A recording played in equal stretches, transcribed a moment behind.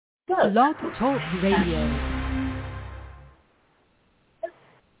Blog Talk Radio.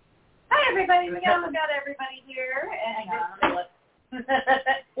 Hi, everybody. We got everybody here. And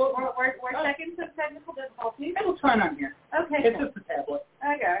we're checking some technical difficulties. What's going on here? Okay. It's just a tablet.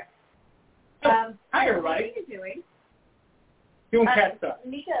 Okay. Hi, everybody. What are you doing? Doing cat stuff.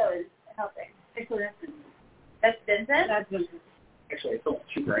 Nico is helping. That's Vincent? That's Vincent. Actually, it's a little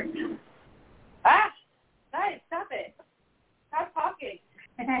cheap right now. Ah! Guys, stop it. Stop talking.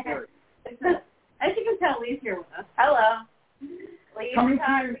 As you can tell, Lee's here with us. Hello. Lee's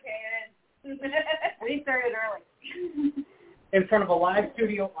intoxicated. Lee started early. In front of a live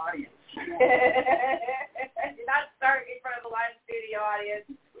studio audience. Not starting in front of a live studio audience.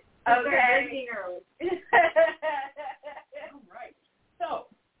 Okay. Early. All right. So.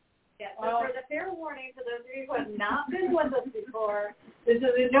 Yeah, so for the fair warning, for those of you who have not been with us before, this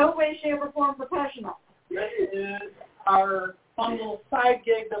is in no way, shape, or form professional. This is our fun little side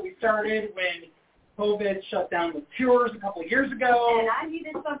gig that we started when COVID shut down the tours a couple of years ago. And I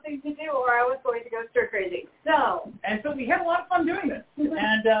needed something to do or I was going to go stir crazy. So we had a lot of fun doing this.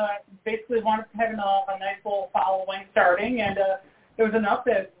 And basically wanted to have a nice little following starting. And it was enough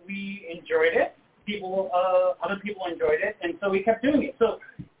that we enjoyed it. Other people enjoyed it. And so we kept doing it. So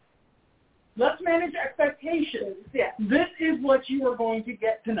let's manage expectations. Yeah. This is what you are going to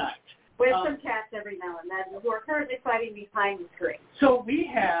get tonight. With some cats every now and then who are currently fighting behind the screen. So we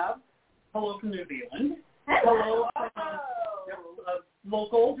have hello from New Zealand. Hello.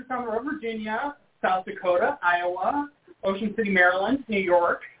 Local to Summer, Virginia, South Dakota, Iowa, Ocean City, Maryland, New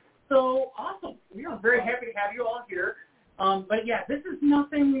York. So awesome. We are very happy to have you all here. But yeah, this is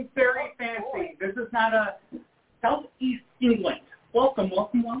nothing very fancy. This is not a Southeast England. Welcome.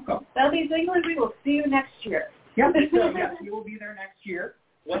 Southeast England, we will see you next year. Yep, yes, we will be there next year.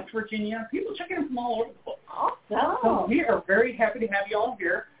 West Virginia, people checking in from all over the place. Awesome. So we are very happy to have you all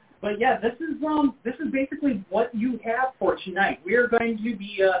here. But yeah, this is basically what you have for tonight. We are going to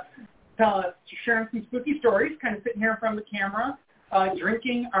be sharing some spooky stories, kind of sitting here in front of the camera,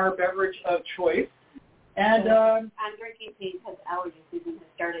 drinking our beverage of choice. And I'm drinking tea because allergy season has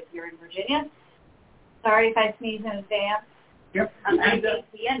started here in Virginia. Sorry if I sneeze in advance. Yep. I'm drinking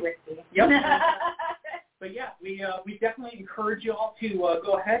tea and whiskey. Yep. But yeah, we definitely encourage you all to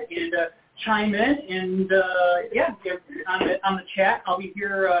go ahead and chime in, and on the chat, I'll be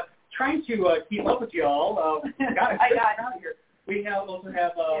here trying to keep up with you all. I got out here. We also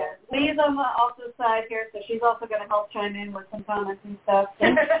have Lee's on the also side here, so she's also going to help chime in with some comments and stuff.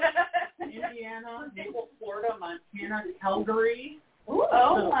 Indiana, Naples, Florida, Montana, Calgary. Ooh,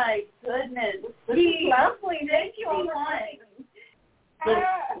 oh my goodness! Lovely. Thank you all for joining. So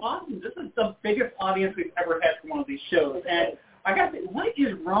awesome. This is the biggest audience we've ever had for one of these shows. And I got to say, what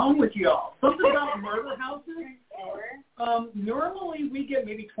is wrong with y'all? Something about murder houses? Normally we get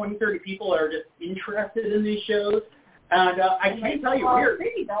maybe 20, 30 people that are just interested in these shows. And I can't tell you,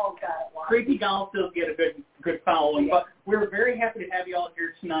 Creepy Dolls got it. Creepy Dolls still get a good following. But we're very happy to have you all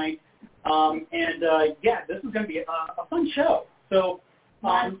here tonight. This is going to be a fun show. So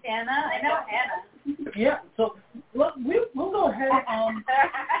Montana, I know Hannah. Yeah, so look, we'll go ahead.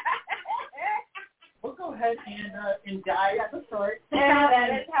 We'll go ahead and dive at the start. Yeah,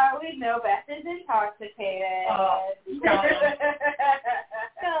 that is how we know Beth is intoxicated.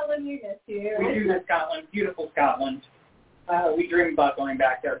 Scotland, we miss you. We do miss Scotland, beautiful Scotland. We dream about going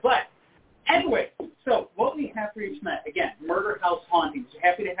back there. But anyway, so what we have for you tonight, again, Murder House Hauntings.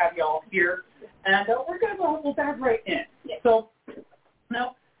 Happy to have you all here, and we'll dive right in. Yeah. So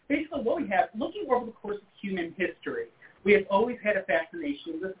now, basically what we have, looking over the course of human history, we have always had a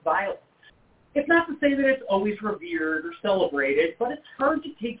fascination with violence. It's not to say that it's always revered or celebrated, but it's hard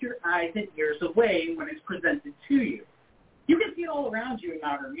to take your eyes and ears away when it's presented to you. You can see it all around you in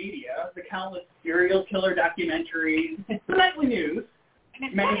modern media, the countless serial killer documentaries, the nightly news. And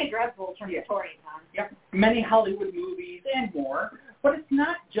it's kind of dreadful from Victorian times. Yep, many Hollywood movies and more, but it's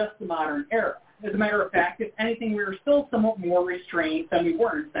not just the modern era. As a matter of fact, if anything, we are still somewhat more restrained than we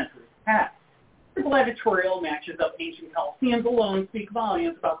were in centuries past. The gladiatorial matches of ancient Colosseums alone speak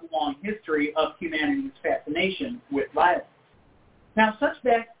volumes about the long history of humanity's fascination with violence. Now, such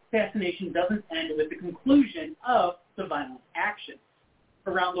fascination doesn't end with the conclusion of the violent action.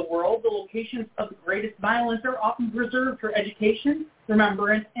 Around the world, the locations of the greatest violence are often preserved for education,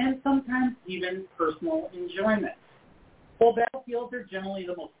 remembrance, and sometimes even personal enjoyment. While battlefields are generally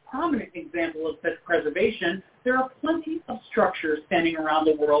the most prominent example of such preservation, there are plenty of structures standing around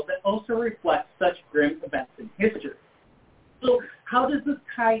the world that also reflect such grim events in history. So how does this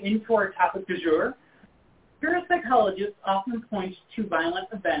tie into our topic du jour? Parapsychologists often point to violent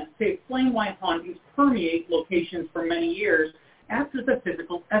events to explain why hauntings permeate locations for many years after the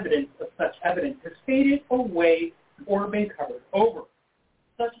physical evidence of such evidence has faded away or been covered over.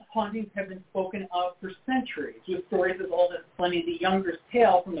 Such hauntings have been spoken of for centuries, with stories as old as Pliny the Younger's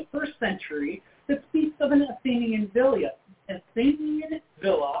tale from the 1st century that speaks of an Athenian villa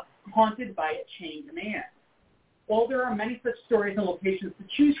haunted by a chained man. While there are many such stories and locations to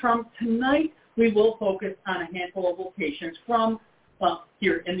choose from, tonight we will focus on a handful of locations from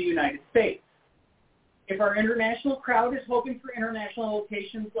here in the United States. If our international crowd is hoping for international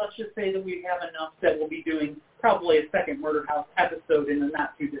locations, let's just say that we have enough that we'll be doing probably a second Murder House episode in the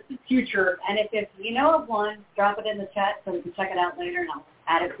not-too-distant future. And if you know of one, drop it in the chat so we can check it out later, and I'll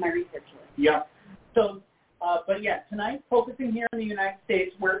add it to my research list. Yeah. So, but yeah, tonight focusing here in the United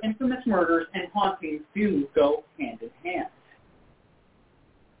States where infamous murders and hauntings do go hand in hand.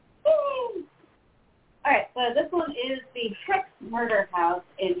 Woo! All right, so this one is the Hex Murder House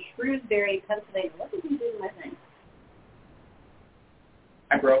in Shrewsbury, Pennsylvania. What did you do with my thing?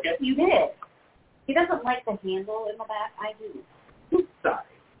 I broke it? You did. He doesn't like the handle in the back. I do. Oops, sorry.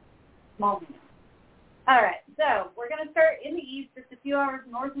 Small hand. All right, so we're going to start in the east, just a few hours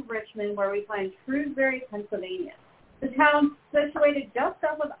north of Richmond, where we find Shrewsbury, Pennsylvania. The town situated just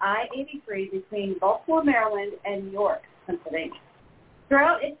off of I-83 between Baltimore, Maryland, and York, Pennsylvania.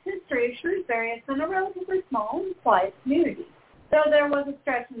 Throughout its history, Shrewsbury has been a relatively small and quiet community, though there was a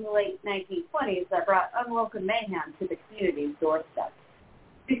stretch in the late 1920s that brought unwelcome mayhem to the community's doorstep.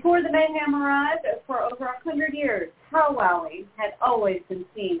 Before the mayhem arrived, for over 100 years, powwowing had always been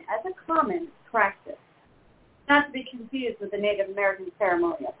seen as a common practice. Not to be confused with the Native American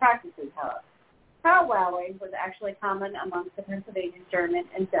ceremonial practices, however. Powwowing was actually common amongst the Pennsylvania, German,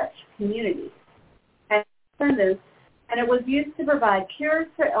 and Dutch communities. And it was used to provide cures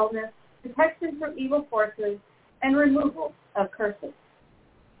for illness, protection from evil forces, and removal of curses.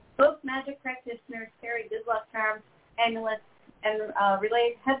 Both magic practitioners carried good luck charms, amulets, and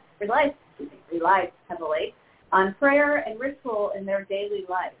relied heavily on prayer and ritual in their daily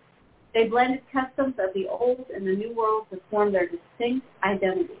life. They blended customs of the old and the new world to form their distinct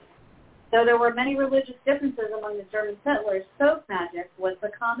identity. Though there were many religious differences among the German settlers, folk magic was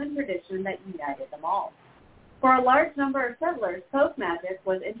the common tradition that united them all. For a large number of settlers, folk magic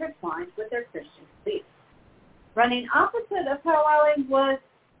was intertwined with their Christian beliefs. Running opposite of powwowing was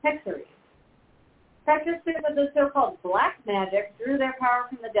hexery. Practitioners of the so-called black magic drew their power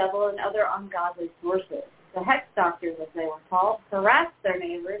from the devil and other ungodly sources. The hex doctors, as they were called, harassed their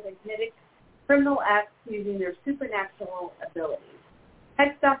neighbors and committed criminal acts using their supernatural abilities.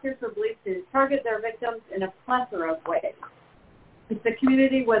 Hex doctors were believed to target their victims in a plethora of ways. Since the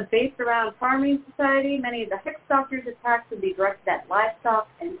community was based around farming society, many of the hex doctors' attacks would be directed at livestock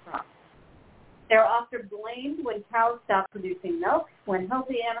and crops. They were often blamed when cows stopped producing milk, when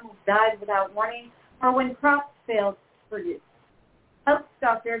healthy animals died without warning, or when crops failed to produce. Hex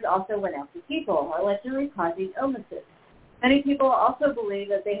doctors also went after people, allegedly causing illnesses. Many people also believe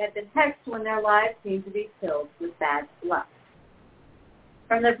that they had been hexed when their lives seemed to be filled with bad luck.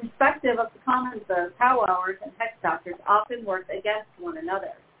 From the perspective of the commons, the powwowers and hex doctors often worked against one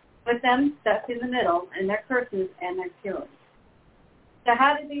another, with them stuck in the middle in their curses and their killings. So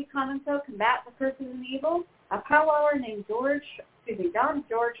how did these common folk combat the curses and evil? A powwower named John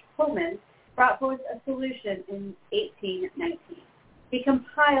George Pullman brought forth a solution in 1819. He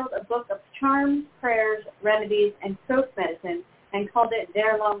compiled a book of charms, prayers, remedies, and folk medicine and called it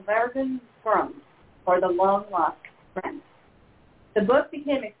Der Langvergen Freund, or the long-lost friend. The book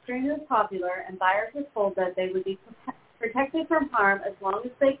became extremely popular, and buyers were told that they would be protected from harm as long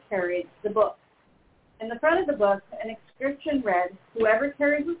as they carried the book. In the front of the book, an inscription read, "Whoever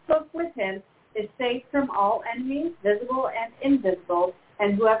carries this book with him is safe from all enemies, visible and invisible,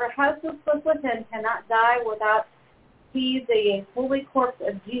 and whoever has this book with him cannot die without he the holy corpse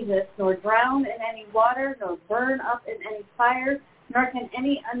of Jesus, nor drown in any water, nor burn up in any fire, nor can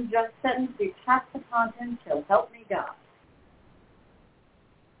any unjust sentence be cast upon him till help me God."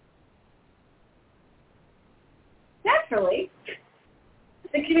 Naturally,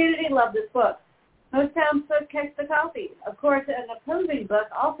 the community loved this book. Most towns took extra copies. Of course, an opposing book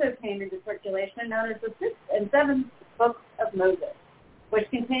also came into circulation known as the Sixth and Seventh Books of Moses, which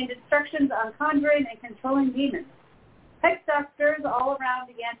contained instructions on conjuring and controlling demons. Hex doctors all around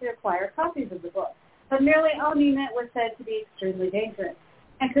began to acquire copies of the book, but merely owning it was said to be extremely dangerous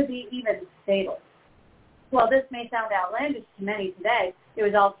and could be even fatal. While this may sound outlandish to many today, it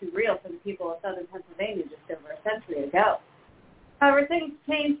was all too real for the people of southern Pennsylvania just over a century ago. However, things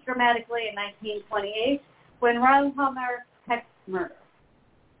changed dramatically in 1928 when Reinheimer's hex murder.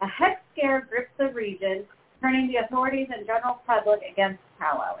 A hex scare gripped the region, turning the authorities and general public against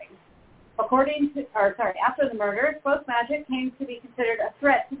powwowing. After the murder, folk magic came to be considered a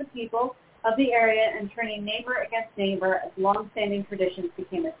threat to the people of the area, and turning neighbor against neighbor as long-standing traditions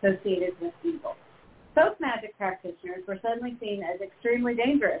became associated with evil. Folk magic practitioners were suddenly seen as extremely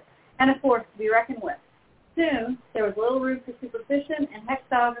dangerous and a force to be reckoned with. Soon, there was little room for superstition, and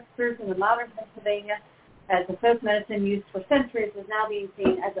hexographers in the modern Pennsylvania, as the folk medicine used for centuries, was now being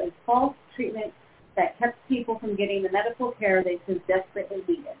seen as a false treatment that kept people from getting the medical care they so desperately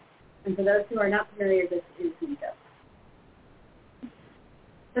needed. And for those who are not familiar, this is Nico.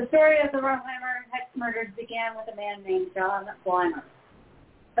 The story of the Rothheimer hex murders began with a man named John Blymer,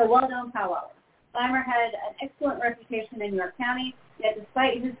 a well-known powwower. Blymer had an excellent reputation in York County, yet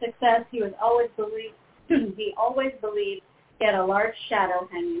despite his success, he always believed he had a large shadow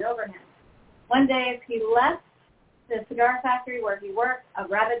hanging over him. One day, as he left the cigar factory where he worked, a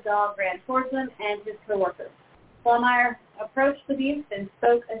rabid dog ran towards him and his coworkers. Blymer approached the beast and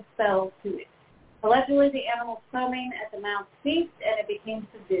spoke a spell to it. Allegedly, the animal foaming at the mouth ceased, and it became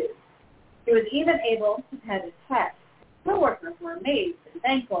subdued. He was even able to pet his pet. Co-workers were amazed and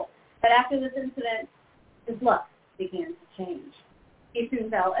thankful, but after this incident, his luck began to change. He soon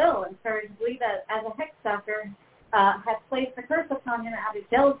fell ill and started to believe that as a hex doctor had placed a curse upon him out of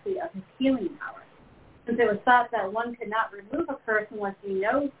jealousy of his healing power. Since it was thought that one could not remove a curse unless you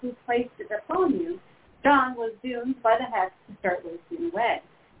know who placed it upon you, John was doomed by the hex to start wasting away.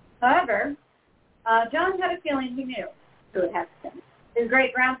 However, John had a feeling he knew who had hexed him, his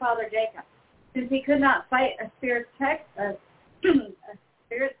great-grandfather Jacob. Since he could not fight a spirit's hex,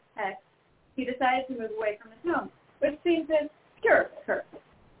 he decided to move away from his home, which seemed to cure the curse.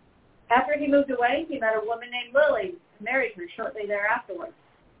 After he moved away, he met a woman named Lily and married her shortly thereafter.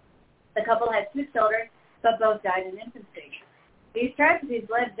 The couple had 2 children, but both died in infancy. These tragedies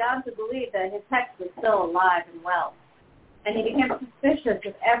led John to believe that his hex was still alive and well, and he became suspicious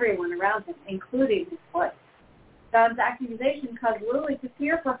of everyone around him, including his wife. John's accusation caused Lily to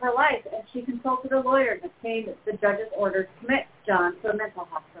fear for her life, and she consulted a lawyer and obtained the judge's order to commit John to a mental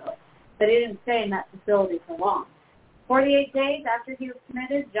hospital, but he didn't stay in that facility for long. 48 days after he was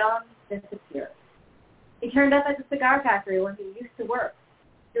committed, John disappeared. He turned up at the cigar factory where he used to work.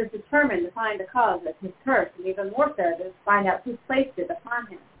 He was determined to find the cause of his curse, and even more so to find out who placed it upon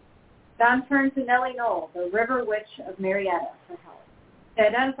him. John turned to Nellie Knoll, the river witch of Marietta, for help. He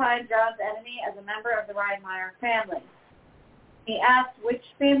identified John's enemy as a member of the Reinmeyer family. He asked which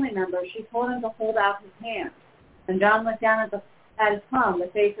family member. She told him to hold out his hand. When John looked down at his palm, the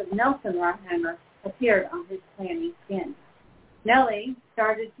face of Nelson Reinheimer appeared on his clammy skin. Nellie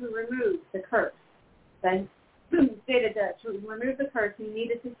started to remove the curse. Then stated that to remove the curse, he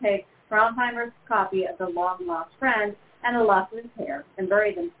needed to take Reinheimer's copy of The Long-Lost Friend and a lock of his hair and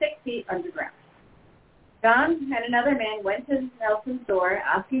bury them 6 feet underground. John and another man went to Nelson's door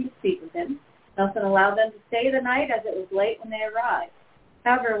asking to speak with him. Nelson allowed them to stay the night as it was late when they arrived.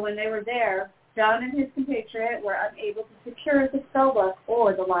 However, when they were there, John and his compatriot were unable to secure the spellbook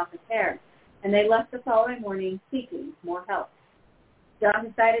or the lock of hair, and they left the following morning seeking more help. John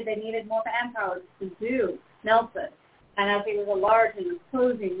decided they needed more manpower to subdue Nelson, and as he was a large and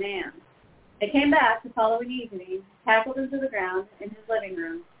imposing man. They came back the following evening, tackled him to the ground in his living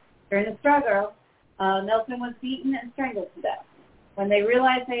room. During the struggle, Nelson was beaten and strangled to death. When they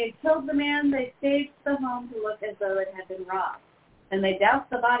realized they had killed the man, they staged the home to look as though it had been robbed. Then they doused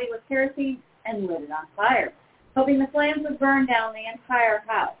the body with kerosene and lit it on fire, hoping the flames would burn down the entire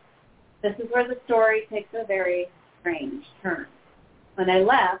house. This is where the story takes a very strange turn. When they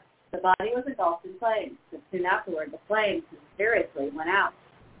left, the body was engulfed in flames, but soon afterward, the flames mysteriously went out.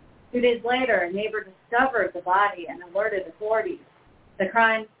 2 days later, a neighbor discovered the body and alerted authorities. The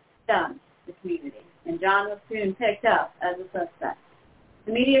crime stunned the community, and John was soon picked up as a suspect.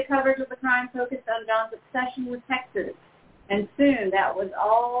 The media coverage of the crime focused on John's obsession with hexes, and soon that was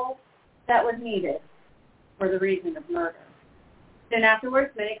all that was needed for the reason of murder. Soon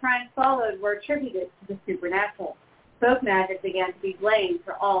afterwards, many crimes followed were attributed to the supernatural. Folk magic began to be blamed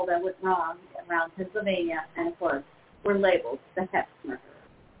for all that went wrong around Pennsylvania, and of course, were labeled the Hex murder.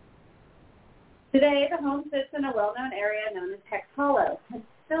 Today, the home sits in a well-known area known as Hex Hollow. It's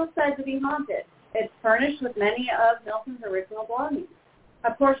still said to be haunted. It's furnished with many of Nelson's original belongings.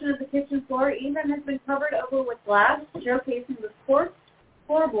 A portion of the kitchen floor even has been covered over with glass, showcasing the quartz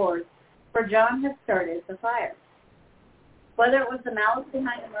floorboards where John had started the fire. Whether it was the malice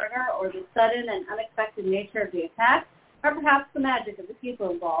behind the murder or the sudden and unexpected nature of the attack, or perhaps the magic of the people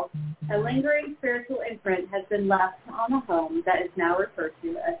involved, a lingering spiritual imprint has been left on the home that is now referred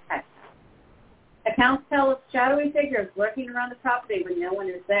to as Hex. Accounts tell of shadowy figures lurking around the property when no one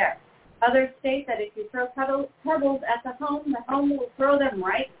is there. Others state that if you throw pebbles at the home will throw them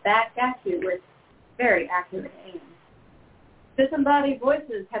right back at you with very accurate aim. Disembodied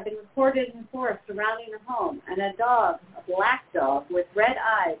voices have been reported in forests surrounding the home, and a dog, a black dog with red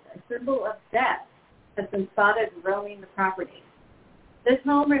eyes, a symbol of death, has been spotted roaming the property. This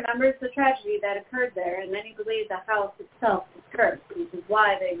home remembers the tragedy that occurred there, and many believe the house itself is cursed, which is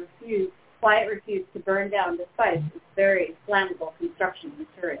why it refused to burn down despite its very flammable construction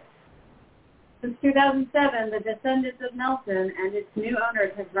material. Since 2007, the descendants of Nelson and its new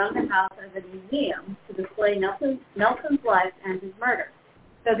owners have run the house as a museum to display Nelson's life and his murder.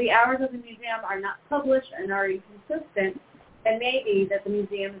 Though the hours of the museum are not published and are inconsistent, it may be that the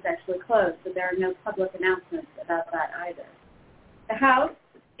museum is actually closed, but there are no public announcements about that either. The house,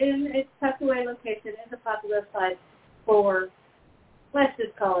 in its tucked away location, is a popular site for, let's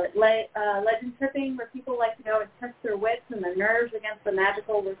just call it, legend tripping, where people like to go and test their wits and their nerves against the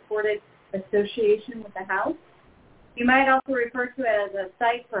magical reported association with the house. You might also refer to it as a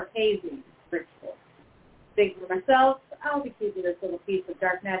site for hazing rituals. Big for myself, I'll be keeping this little piece of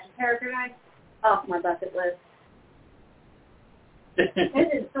dark magic paradise off my bucket list.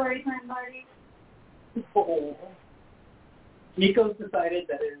 It is story time, Marty. Oh. Nico's decided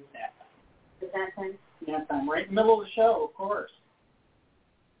that it is nap time. Is that time? Nap time, right in the middle of the show, of course.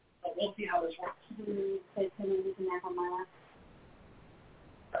 But we'll see how this works. Say 10 minutes and nap on my lap.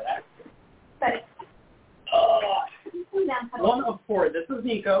 Try that. But one of four. This is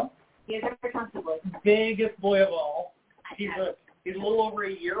Nico. He's a comfortable. Biggest boy of all. He's a little over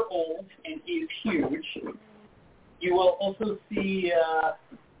a year old, and he's huge. You will also see...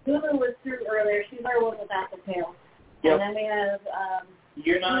 Lulu was through earlier. She's our one without the tail. Yep. And then we have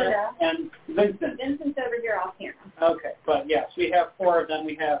Una and Vincent. Vincent's over here off camera. Okay, but yes, we have four of them.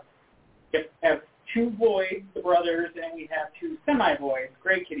 We have two boys, the brothers, and we have two semi-boys,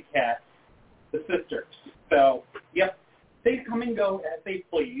 gray kitty cats, the sisters. So, yep, they come and go as they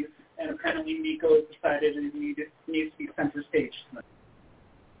please, and apparently Nico has decided it needs to be center stage tonight.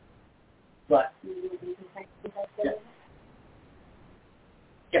 But,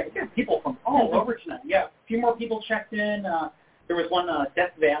 yeah, we got people from all over tonight. Yeah, a few more people checked in. There was one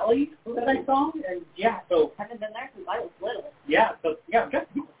Death Valley that I saw, and yeah, so I haven't been there since I was little. Yeah, so yeah, we got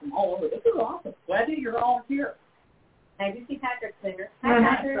people from all over. This is awesome. Glad that you're all here. I do see Patrick there. Hi,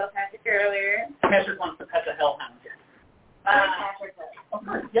 Patrick. I saw Patrick earlier. Patrick wants to pet the hellhound here. Patrick does. Of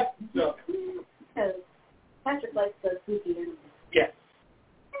course. Yep. So. Because Patrick likes the spooky animals. Yes.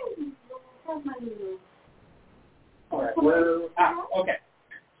 How's my new? All right. Okay.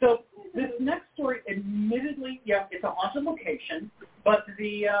 So this next story, admittedly, yeah, it's a haunted location, but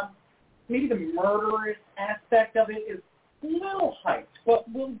the maybe the murderous aspect of it is a little hyped, but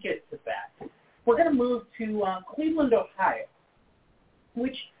we'll get to that. We're going to move to Cleveland, Ohio,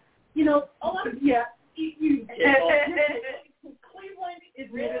 which, you know, a lot of, you Cleveland,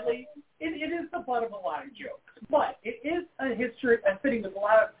 admittedly, it is the butt of a lot of jokes, but it is a city with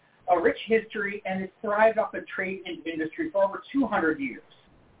a rich history, and it's thrived off the trade and industry for over 200 years.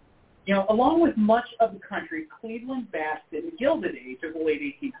 You know, along with much of the country, Cleveland basked in the Gilded Age of the late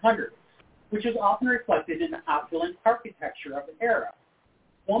 1800s, which is often reflected in the opulent architecture of the era.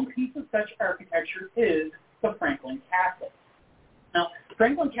 One piece of such architecture is the Franklin Castle. Now,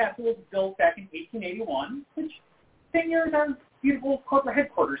 Franklin Castle was built back in 1881, which same year as our beautiful corporate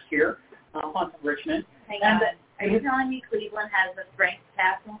headquarters here, Haunts of Richmond. Are you telling me Cleveland has a Frank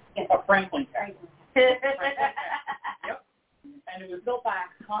Castle? A Franklin Castle. Yep. And it was built by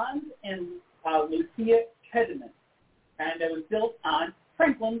Hans and Lucia Kedman, and it was built on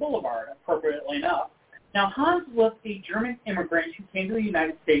Franklin Boulevard, appropriately enough. Now, Hans was a German immigrant who came to the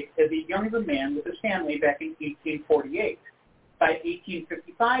United States as a younger man with his family back in 1848. By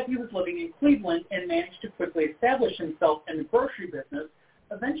 1855, he was living in Cleveland and managed to quickly establish himself in the grocery business,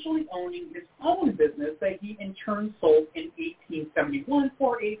 eventually owning his own business that he in turn sold in 1871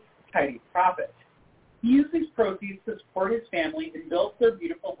 for a tidy profit. He used these proceeds to support his family and built their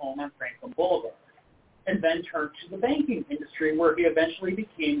beautiful home on Franklin Boulevard, and then turned to the banking industry, where he eventually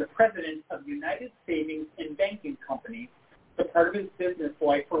became the president of United Savings and Banking Company, the part of his business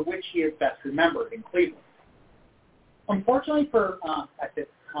life for which he is best remembered in Cleveland. Unfortunately for Hans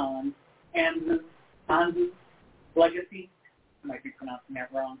and Hans's legacy, I might be pronouncing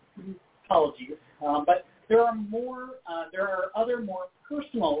that wrong. Apologies, but there are other more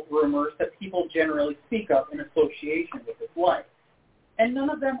personal rumors that people generally speak of in association with his life, and none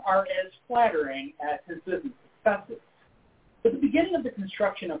of them are as flattering as his business successes. At the beginning of the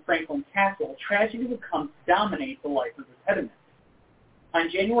construction of Franklin Castle, tragedy would come to dominate the life of his headman. On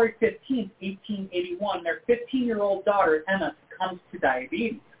January 15, 1881, their 15-year-old daughter, Emma, succumbs to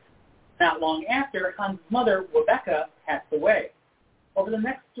diabetes. Not long after, Hans' mother, Rebecca, passed away. Over the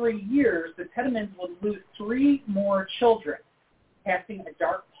next 3 years, the Tedemans would lose 3 more children, casting a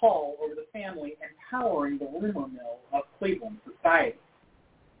dark pall over the family and powering the rumor mill of Cleveland society.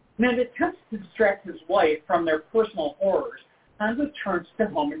 In an attempt to distract his wife from their personal horrors, Hans turns to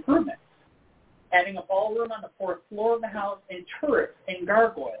home improvements, adding a ballroom on the 4th floor of the house and turrets and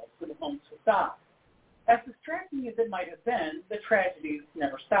gargoyles to the home's facade. As distracting as it might have been, the tragedies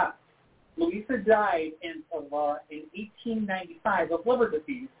never stopped. Louisa died in 1895 of liver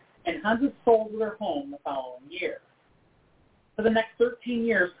disease, and Hans sold their home the following year. For the next 13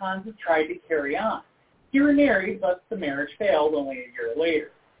 years, Hans tried to carry on. He remarried, but the marriage failed only a year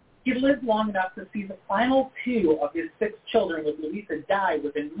later. He lived long enough to see the final 2 of his 6 children with Louisa die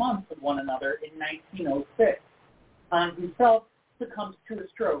within months of one another in 1906. Hans himself succumbed to a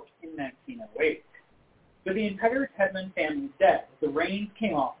stroke in 1908. With the entire Tedeman family dead, the reins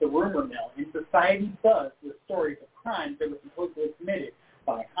came off the rumor mill, and society buzzed with stories of crimes that were supposedly committed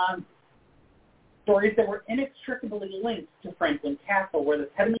by Hans. Stories that were inextricably linked to Franklin Castle, where the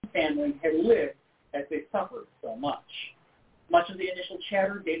Tedeman family had lived as they suffered so much. Much of the initial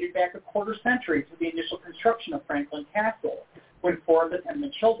chatter dated back a quarter century to the initial construction of Franklin Castle, when 4 of the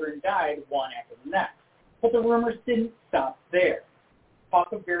Tedeman children died one after the next. But the rumors didn't stop there.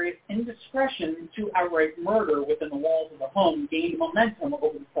 Talk of various indiscretions to outright murder within the walls of the home gained momentum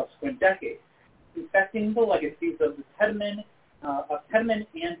over the subsequent decades, infecting the legacies of the Tedeman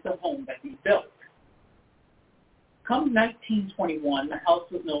and the home that he built. Come 1921, the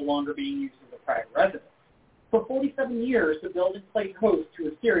house was no longer being used as a private residence. For 47 years, the building played host to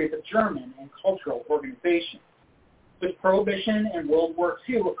a series of German and cultural organizations. With Prohibition and World War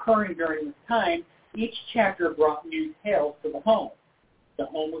II occurring during this time, each chapter brought new tales to the home. The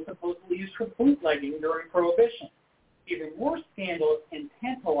home was supposedly used for bootlegging during Prohibition. Even more scandalous and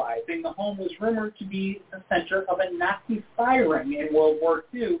tantalizing, the home was rumored to be the center of a Nazi spy ring in World War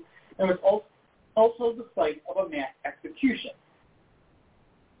II and was also the site of a mass execution.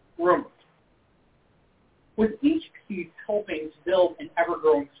 Rumored. With each piece helping to build an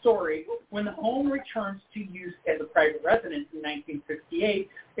ever-growing story, when the home returns to use as a private residence in 1968,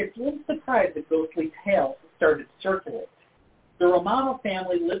 it's little surprise that ghostly tales started to circulate. The Romano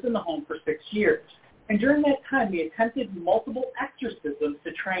family lived in the home for 6 years, and during that time they attempted multiple exorcisms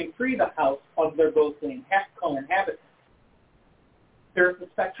to try and free the house of their ghostly co-inhabitants. There's the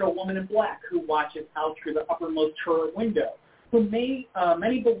spectral woman in black who watches out through the uppermost turret window, who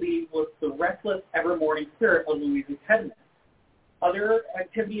many believe was the restless, ever-mourning spirit of Louisa Tedeman. Other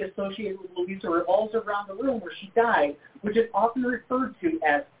activity associated with Louisa revolves around the room where she died, which is often referred to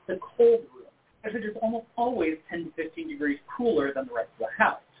as the cold room, as it is almost always 10 to 15 degrees cooler than the rest of the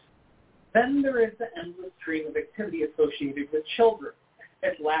house. Then there is the endless stream of activity associated with children,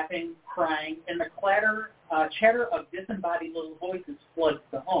 as laughing, crying, and the chatter of disembodied little voices floods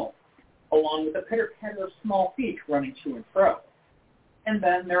the home, along with the pitter-patter of small feet running to and fro. And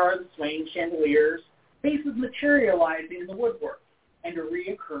then there are the swaying chandeliers, faces materializing in the woodwork, and a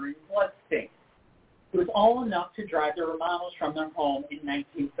reoccurring blood stain. It was all enough to drive the Romanos from their home in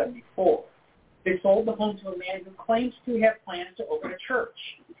 1974. They sold the home to a man who claims to have plans to open a church.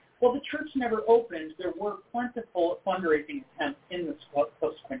 While the church never opened, there were plentiful fundraising attempts in the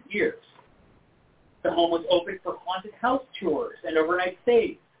subsequent years. The home was open for haunted house tours and overnight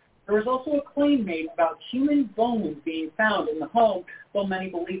stays. There was also a claim made about human bones being found in the home, though many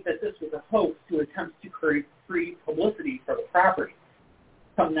believe that this was a hoax to attempts to create free publicity for the property.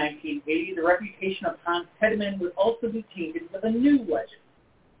 Come 1980, the reputation of Hans Tedeman would also be tainted with a new legend,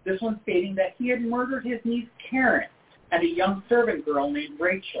 this one stating that he had murdered his niece Karen and a young servant girl named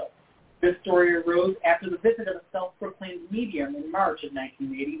Rachel. This story arose after the visit of a self-proclaimed medium in March of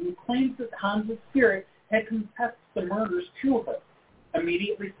 1980 who claims that Hans' spirit had confessed the murders to her,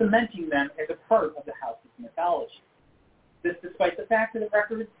 immediately cementing them as a part of the house's mythology. This despite the fact that the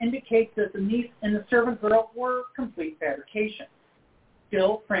records indicate that the niece and the servant girl were complete fabrications.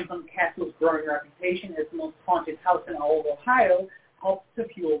 Still, Franklin Castle's growing reputation as the most haunted house in all of Ohio helps to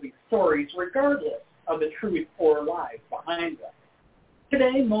fuel these stories regardless of the truth or lies behind them.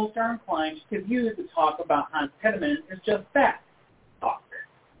 Today, most are inclined to view the talk about Hans Tedeman as just that, talk.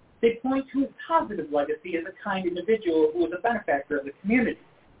 They point to his positive legacy as a kind individual who was a benefactor of the community.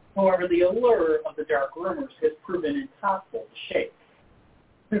 However, the allure of the dark rumors has proven impossible to shake.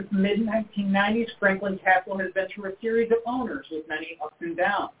 Since the mid-1990s, Franklin Castle has been through a series of owners with many ups and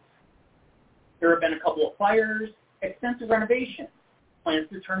downs. There have been a couple of fires, extensive renovations, plans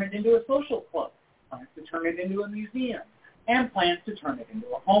to turn it into a social club, plans to turn it into a museum, and plans to turn it into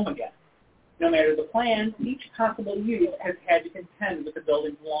a home again. No matter the plan, each possible use has had to contend with the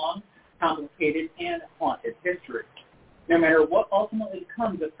building's long, complicated, and haunted history. No matter what ultimately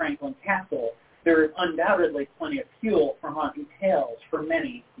comes of Franklin Castle, there is undoubtedly plenty of fuel for haunting tales for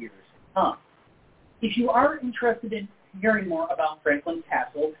many years to come. If you are interested in hearing more about Franklin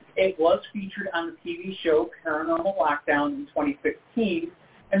Castle, it was featured on the TV show Paranormal Lockdown in 2016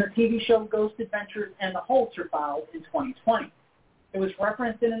 and the TV show Ghost Adventures and the Holzer Files in 2020. It was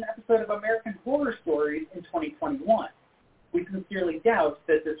referenced in an episode of American Horror Stories in 2021. We sincerely doubt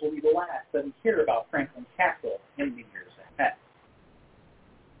that this will be the last that we hear about Franklin Castle in the years ahead.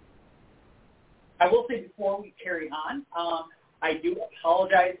 I will say before we carry on, I do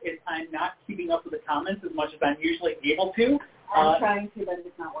apologize if I'm not keeping up with the comments as much as I'm usually able to. I'm trying to, but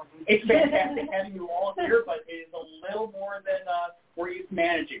it's not working. It's fantastic having you all here, but it is a little more than we're used to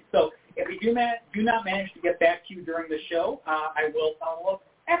managing. So if we do not manage to get back to you during the show, I will follow up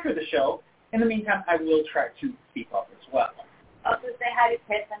after the show. In the meantime, I will try to speak up as well. Also say hi to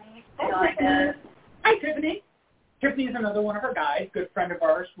Tiffany. Hi, Tiffany. Tiffany is another one of our guys, good friend of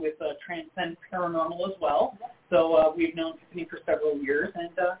ours with Transcend Paranormal as well. So we've known Tiffany for several years, and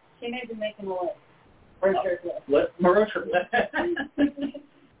she may be making a list. Road trip list.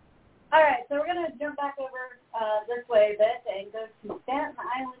 All right, so we're going to jump back over this way a bit and go to Staten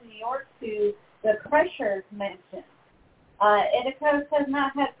Island, New York, to the Kreischer Mansion. It, of course, has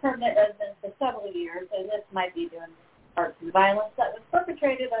not had permanent residents for several years, and this might be due in part to the violence that was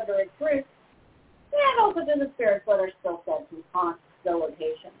perpetrated under its roof, and also to the spirits that are still said to haunt the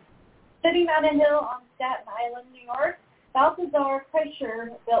location. Sitting on a hill on Staten Island, New York, Balthazar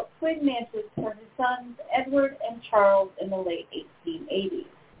Kreischer built twin mansions for his sons Edward and Charles in the late 1880s.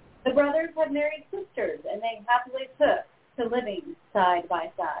 The brothers had married sisters, and they happily took to living side by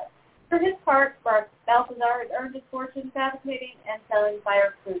side. For his part, Balthazar had earned his fortune fabricating and selling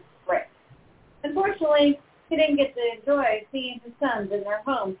fireproof bricks. Unfortunately, he didn't get to enjoy seeing his sons in their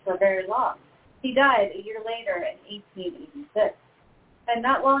homes for very long. He died a year later in 1886. And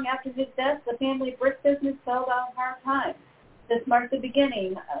not long after his death, the family brick business fell on hard times. This marked the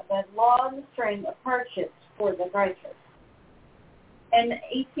beginning of a long string of hardships for the Kreischers. In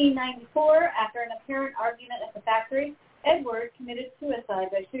 1894, after an apparent argument at the factory, Edward committed suicide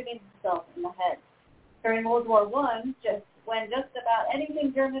by shooting himself in the head. During World War I, when just about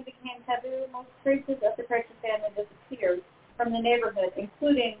anything German became taboo, most traces of the Kreischer family disappeared from the neighborhood,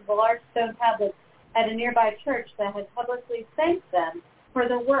 including the large stone tablets at a nearby church that had publicly thanked them for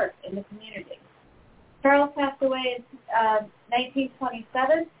their work in the community. Charles passed away in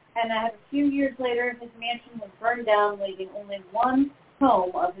 1927, and a few years later, his mansion was burned down, leaving only one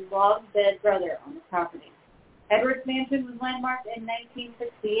home of his long-dead brother on the property. Edward's mansion was landmarked in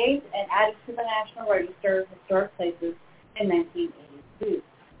 1968 and added to the National Register of Historic Places in 1982.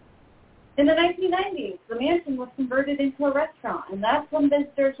 In the 1990s, the mansion was converted into a restaurant, and that's when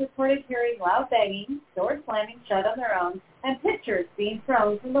visitors reported hearing loud banging, doors slamming shut on their own, and pictures being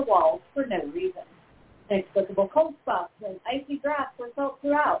thrown from the walls for no reason. Inexplicable cold spots and icy drafts were felt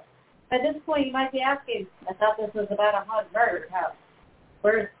throughout. At this point, you might be asking, I thought this was about a haunted murder house.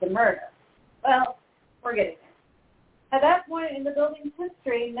 Where's the murder? Well, we're getting there. At that point in the building's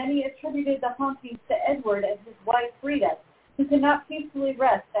history, many attributed the hauntings to Edward and his wife Rita, who could not peacefully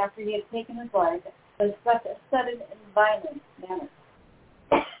rest after he had taken his life in such a sudden and violent manner.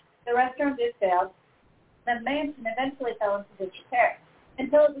 The restaurant did fail. The mansion eventually fell into disrepair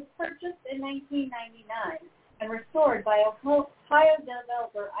until it was purchased in 1999 and restored by Ohio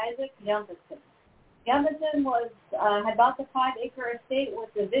developer Isaac Youngison. Youngison had bought the 5-acre estate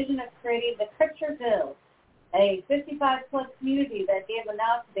with the vision of creating the Kreischerville, a 55-plus community that gave a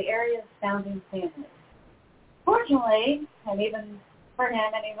nod to the area's founding family. Fortunately, and even for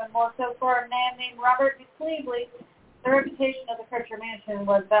him, and even more so for a man named Robert McLeavely, the reputation of the Kreischer Mansion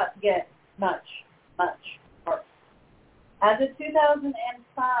was about to get much, much worse. As of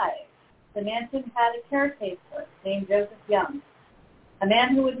 2005, the mansion had a caretaker named Joseph Young, a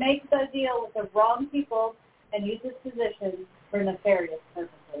man who would make the deal with the wrong people and use his position for nefarious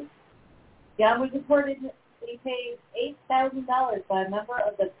purposes. Young was reportedly paid $8,000 by a member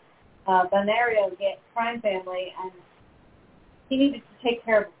of the Bonario crime family, and he needed to take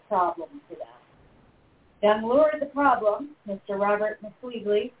care of a problem for them. Young lured the problem, Mr. Robert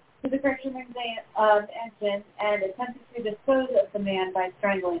McLeavely, to the Kreischer mansion and attempted to dispose of the man by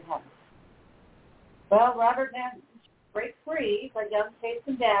strangling him. Well, Robert managed to break free, but Young chased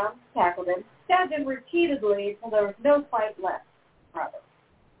him down, tackled him, stabbed him repeatedly until there was no fight left. Robert.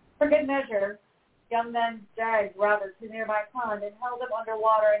 For good measure, Young then dragged Robert to a nearby pond and held him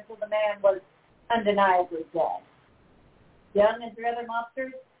underwater until the man was undeniably dead. Young and 3 other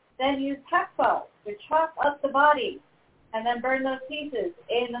mobsters then used hacksaws to chop up the body and then burn those pieces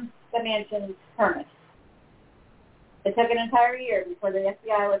in the mansion's permit. It took an entire year before the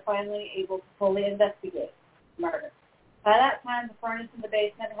FBI was finally able to fully investigate the murder. By that time, the furnace in the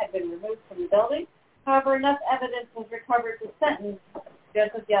basement had been removed from the building. However, enough evidence was recovered to sentence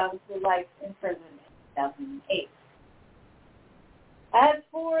Joseph Young to life in prison in 2008. As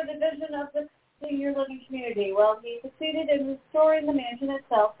for the vision of the senior living community, well, he succeeded in restoring the mansion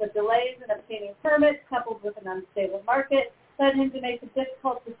itself, but delays in obtaining permits coupled with an unstable market led him to make the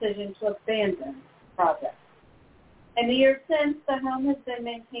difficult decision to abandon the project. In the years since, the home has been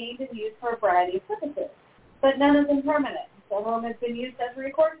maintained and used for a variety of purposes, but none of them permanent. The home has been used as a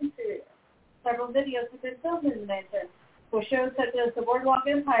recording studio. Several videos have been filmed in the mansion, with shows such as The Boardwalk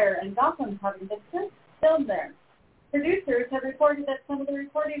Empire and Gotham having been filmed there. Producers have reported that some of the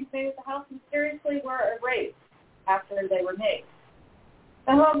recordings made at the house mysteriously were erased after they were made.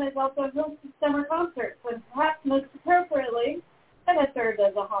 The home has also hosted summer concerts, when perhaps most appropriately, it has served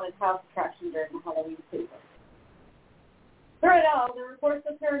as a haunted house attraction during the Halloween season. Through it all, the reports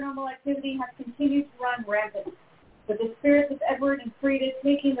of paranormal activity have continued to run rampant, with the spirits of Edward and Frida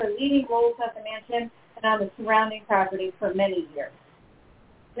taking their leading roles at the mansion and on the surrounding property for many years.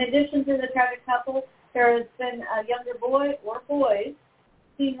 In addition to the tragic couple, there has been a younger boy or boys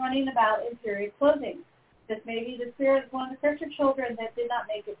seen running about in period clothing. This may be the spirit of one of the Fletcher children that did not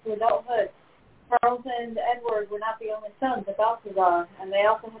make it to adulthood. Charles and Edward were not the only sons of Balthazar, and they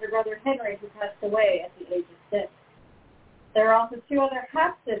also had a brother Henry who passed away at the age of 6. There are also 2 other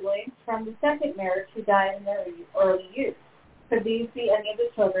half-siblings from the second marriage who died in their early youth. Could these be any of the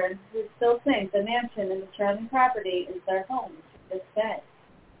children who still think the mansion and the surrounding property is their home to this day?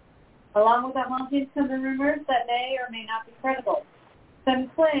 Along with the hauntings come the rumors that may or may not be credible. Some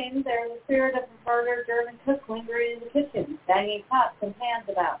claim there is the spirit of a murdered German cook lingering in the kitchen, banging pots and pans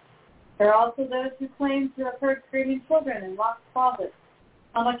about. There are also those who claim to have heard screaming children in locked closets.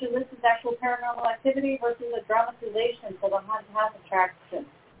 How much of this is actual paranormal activity versus a dramatization for the haunted house attraction?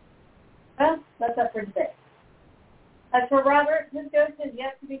 Well, that's up for debate. As for Robert, his ghost is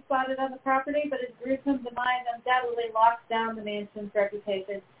yet to be spotted on the property, but his gruesome demise undoubtedly locks down the mansion's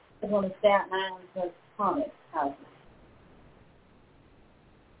reputation as one of Staten Island's most haunted houses.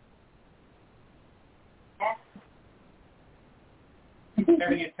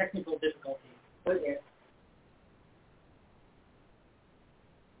 Having a technical difficulty. Oh dear.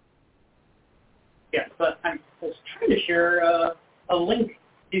 Yes, but I was trying to share a link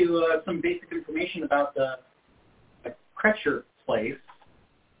to some basic information about the Kretcher place.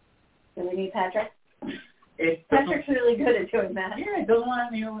 Do we need Patrick? Patrick's really good at doing that. Yeah, it doesn't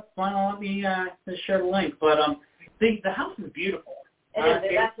want to let me share the link, but the house is beautiful.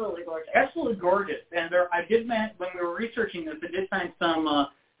 It's absolutely gorgeous. Absolutely gorgeous, and I did when we were researching this, I did find some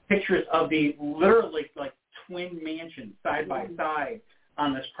pictures of the literally like twin mansions side by side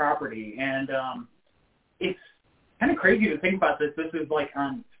on this property, and it's kind of crazy to think about this. This is like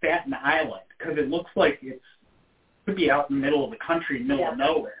on Staten Island because it looks like it could be out in the middle of the country, middle of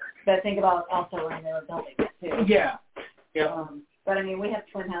nowhere. But think about also when they were building it too. Yeah. Yeah. But I mean, we have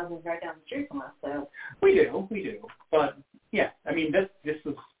twin houses right down the street from us, so. We do. But yeah, I mean, this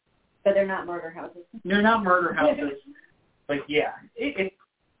is. But they're not murder houses. They're not murder houses. But yeah, it's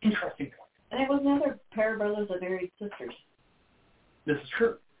interesting. And it was another pair of brothers that married sisters. This is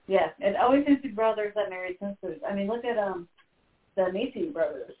true. Yeah, it always seems to be brothers that married sisters. I mean, look at the Macy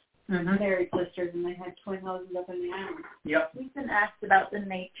brothers. Married sisters, and they had twin houses up in the island. Yep. We've been asked about the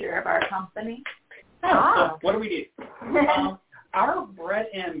nature of our company. So what do we do? Our bread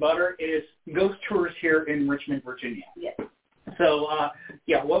and butter is ghost tours here in Richmond, Virginia. Yes. So,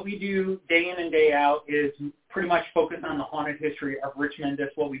 what we do day in and day out is pretty much focus on the haunted history of Richmond.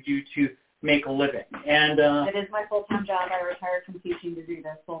 That's what we do to make a living. And it is my full-time job. I retired from teaching to do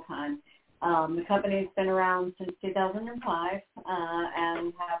this full-time. The company's been around since 2005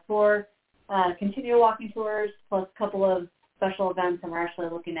 and have 4 continual walking tours plus a couple of special events, and we're actually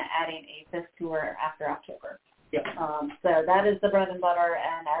looking at adding a 5th tour after October. Yep. So that is the bread and butter,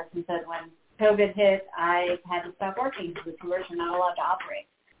 and as you said, when COVID hit, I had to stop working because the tours are not allowed to operate.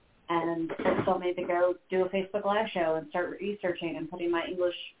 And I still need to go do a Facebook Live show and start researching and putting my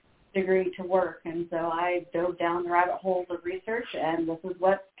English degree to work. And so I dove down the rabbit holes of research, and this is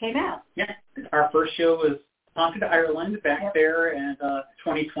what came out. Yeah. Our first show was Haunted Ireland back there in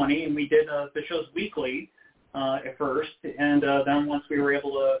 2020, and we did the shows weekly at first. And then once we were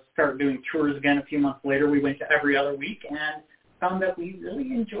able to start doing tours again a few months later, we went to every other week and found that we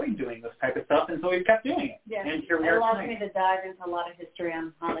really enjoyed doing this type of stuff, and so we kept doing it. Yeah. And here we are allows tonight. me to dive into a lot of history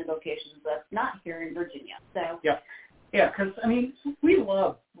on haunted locations that's not here in Virginia. So Yeah, because, I mean, we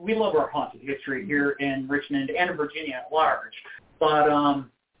love our haunted history here in Richmond and in Virginia at large. But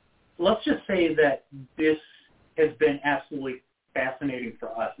let's just say that this has been absolutely fascinating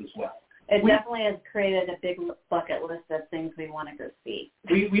for us as well. It definitely has created a big bucket list of things we want to go see.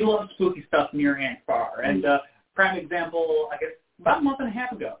 We love spooky stuff near and far. And prime example, I guess, about a month and a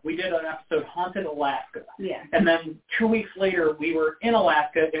half ago, we did an episode, Haunted Alaska. Yeah. And then 2 weeks later, we were in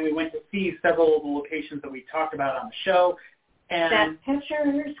Alaska, and we went to see several of the locations that we talked about on the show. And Snap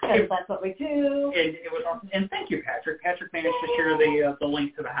pictures, because that's what we do. And it was awesome. And thank you, Patrick. Patrick managed to share the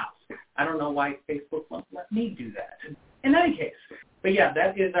link to the house. I don't know why Facebook won't let me do that. In any case, but yeah,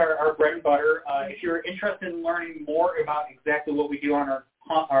 that is our bread and butter. If you're interested in learning more about exactly what we do on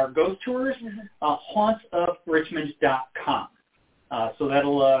our ghost tours, hauntsofrichmond.com. So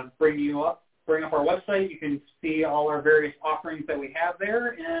that'll bring up our website. You can see all our various offerings that we have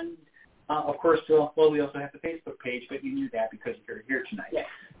there, and of course, we also have the Facebook page, but you knew that because you're here tonight. Yeah.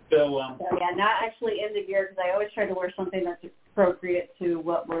 So not actually in the gear, because I always try to wear something that's appropriate to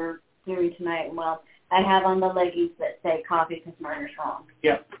what we're doing tonight. Well, I have on the leggies that say "Coffee because murder's wrong."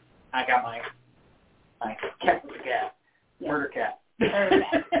 Yep, I got my cat with a cat, murder cat.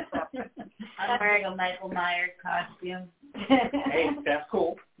 I'm wearing a Michael Myers costume. Hey, that's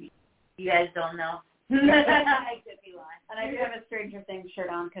cool. You guys don't know. I could be lying. And I do have a Stranger Things shirt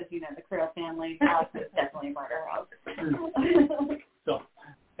on because, the Krill family house is definitely a murder house.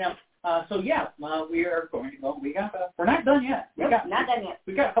 We are going to go. We're not done yet. Not done yet.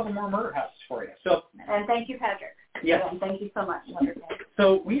 We got a couple more murder houses for you. So. And thank you, Patrick. Yes. And thank you so much.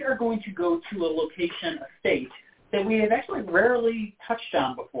 So we are going to go to a location, a state, that we have actually rarely touched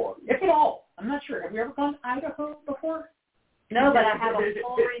on before, if at all. I'm not sure. Have we ever gone to Idaho before? No, but I have a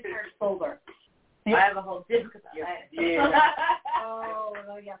full research folder. I have a whole disc about it. Yeah. Oh,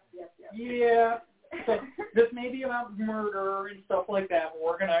 yes. Yeah. So this may be about murder and stuff like that, but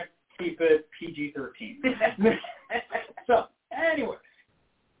we're going to keep it PG-13. So, anyway.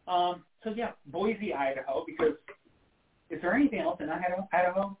 Boise, Idaho, because is there anything else in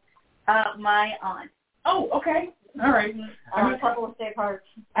Idaho? My aunt. Oh, okay. All right. A couple of state parks.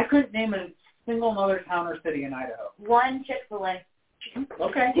 I couldn't name a single other town or city in Idaho. One Chick-fil-A.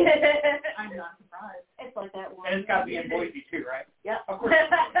 Okay. I'm not surprised. It's like that one. And it's got to be in Boise, too, right? Yeah. Of course.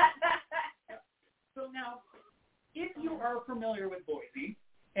 So now, if you are familiar with Boise,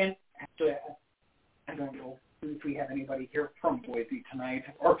 and actually, I don't know if we have anybody here from Boise tonight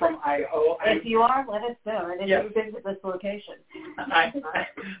or from Idaho. If you are, let us know. And if you visit this location.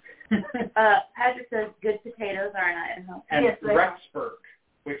 Patrick says good potatoes are in Idaho. And yes, Rexburg,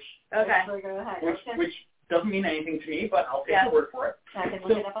 which doesn't mean anything to me, but I'll take your word for it. I can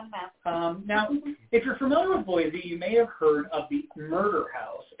look it up on the map. Now, if you're familiar with Boise, you may have heard of the Murder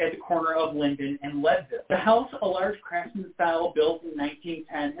House at the corner of Linden and Leadville. The house, a large craftsman-style built in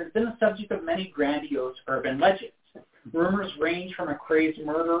 1910, has been the subject of many grandiose urban legends. Rumors range from a crazed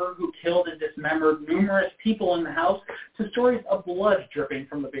murderer who killed and dismembered numerous people in the house to stories of blood dripping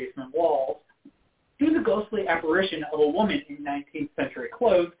from the basement walls, to the ghostly apparition of a woman in 19th century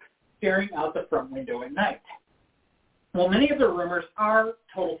clothes staring out the front window at night. Well, many of the rumors are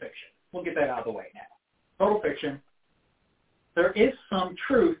total fiction. We'll get that out of the way now. Total fiction. There is some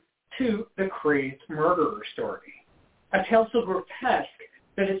truth to the crazed murderer story. A tale so grotesque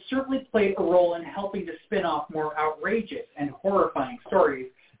that it certainly played a role in helping to spin off more outrageous and horrifying stories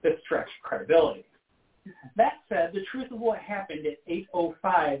that stretch credibility. That said, the truth of what happened at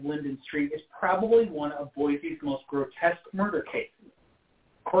 805 Linden Street is probably one of Boise's most grotesque murder cases.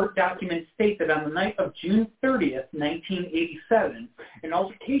 Court documents state that on the night of June 30th, 1987, an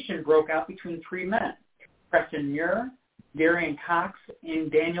altercation broke out between three men, Preston Muir, Darian Cox,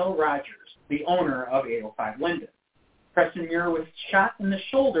 and Daniel Rogers, the owner of 805 Linden. Preston Muir was shot in the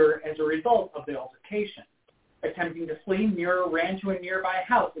shoulder as a result of the altercation. Attempting to flee, Muir ran to a nearby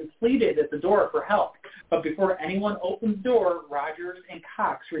house and pleaded at the door for help. But before anyone opened the door, Rogers and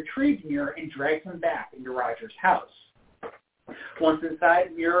Cox retrieved Muir and dragged him back into Rogers' house. Once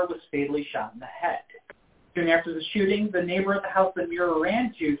inside, Muir was fatally shot in the head. Soon after the shooting, the neighbor at the house that Muir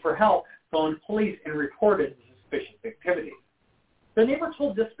ran to for help phoned police and reported the suspicious activity. The neighbor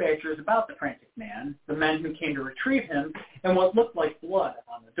told dispatchers about the frantic man, the men who came to retrieve him, and what looked like blood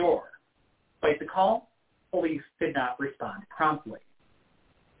on the door. Despite the call, police did not respond promptly.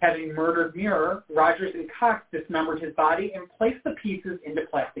 Having murdered Muir, Rogers and Cox dismembered his body and placed the pieces into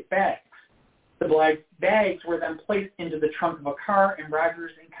plastic bags. The bags were then placed into the trunk of a car, and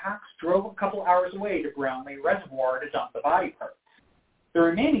Rogers and Cox drove a couple hours away to Brownlee Reservoir to dump the body parts. The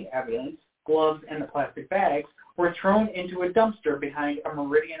remaining evidence, gloves and the plastic bags, were thrown into a dumpster behind a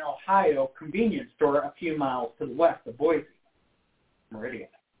Meridian, Ohio convenience store a few miles to the west of Boise. Meridian,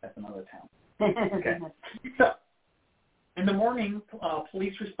 that's another town. Okay. So, In the morning,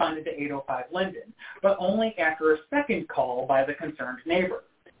 police responded to 805 Linden, but only after a second call by the concerned neighbor.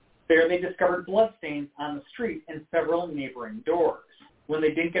 There they discovered bloodstains on the street and several neighboring doors. When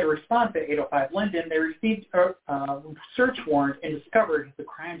they didn't get a response at 805 Linden, they received a search warrant and discovered the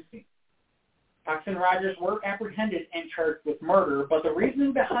crime scene. Cox and Rogers were apprehended and charged with murder, but the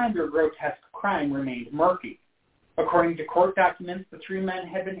reasoning behind their grotesque crime remained murky. According to court documents, the three men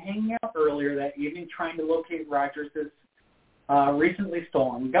had been hanging out earlier that evening trying to locate Rogers' recently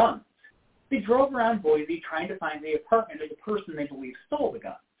stolen guns. They drove around Boise trying to find the apartment of the person they believed stole the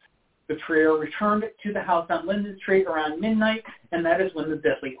guns. The trio returned to the house on Linden Street around midnight, and that is when the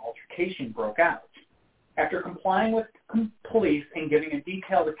deadly altercation broke out. After complying with police and giving a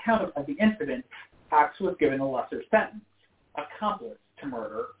detailed account of the incident, Cox was given a lesser sentence, accomplice to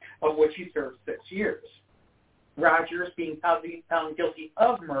murder, of which he served 6 years. Rogers, being found guilty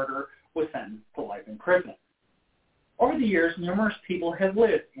of murder, was sentenced to life in prison. Over the years, numerous people have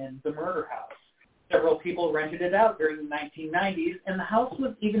lived in the Murder House. Several people rented it out during the 1990s, and the house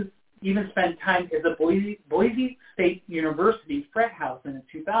was even spent time as a Boise State University frat house in the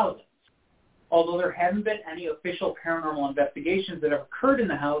 2000s. Although there haven't been any official paranormal investigations that have occurred in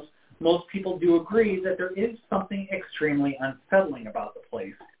the house, most people do agree that there is something extremely unsettling about the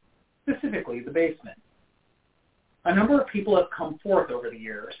place, specifically the basement. A number of people have come forth over the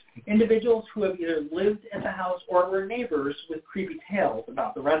years, individuals who have either lived at the house or were neighbors with creepy tales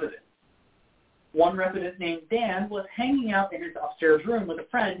about the residence. One resident named Dan was hanging out in his upstairs room with a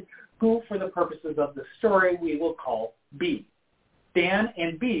friend who, for the purposes of the story, we will call B. Dan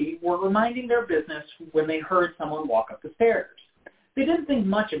and B were reminding their business when they heard someone walk up the stairs. They didn't think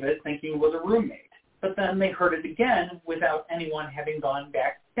much of it, thinking it was a roommate, but then they heard it again without anyone having gone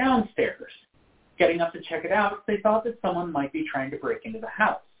back downstairs. Getting up to check it out, they thought that someone might be trying to break into the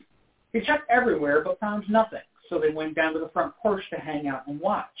house. They checked everywhere but found nothing, so they went down to the front porch to hang out and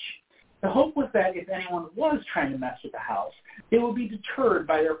watch. The hope was that if anyone was trying to mess with the house, they would be deterred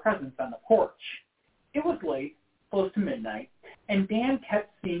by their presence on the porch. It was late, close to midnight, and Dan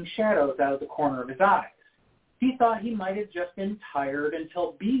kept seeing shadows out of the corner of his eyes. He thought he might have just been tired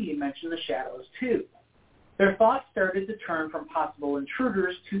until B mentioned the shadows too. Their thoughts started to turn from possible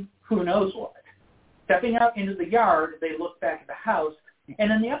intruders to who knows what. Stepping out into the yard, they looked back at the house,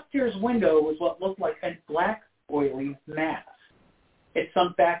 and in the upstairs window was what looked like a black, oily mass. It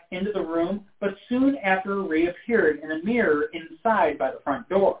sunk back into the room, but soon after reappeared in a mirror inside by the front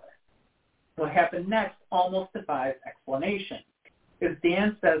door. What happened next almost defies explanation. As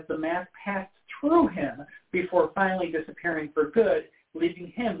Dan says, the mass passed through him before finally disappearing for good, leaving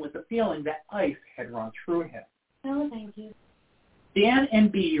him with the feeling that ice had run through him. No, thank you. Dan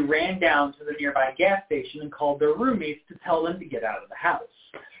and B ran down to the nearby gas station and called their roommates to tell them to get out of the house.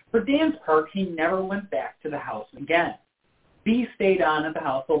 For Dan's part, he never went back to the house again. B stayed on at the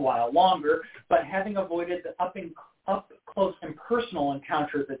house a while longer, but having avoided the up-close and personal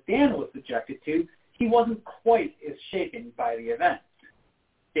encounters that Dan was subjected to, he wasn't quite as shaken by the event.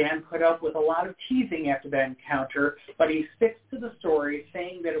 Dan put up with a lot of teasing after that encounter, but he sticks to the story,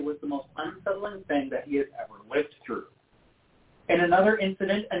 saying that it was the most unsettling thing that he has ever lived through. In another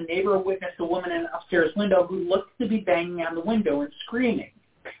incident, a neighbor witnessed a woman in an upstairs window who looked to be banging on the window and screaming.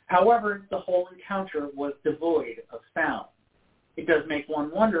 However, the whole encounter was devoid of sound. It does make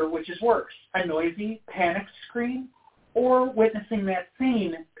one wonder which is worse, a noisy, panicked scream, or witnessing that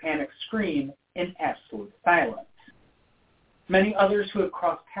same panicked scream in absolute silence. Many others who have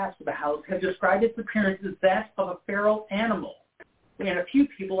crossed paths with the house have described its appearance as that of a feral animal, and few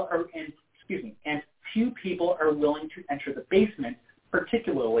people are willing to enter the basement,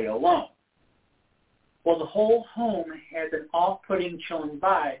 particularly alone. While the whole home has an off-putting, chilling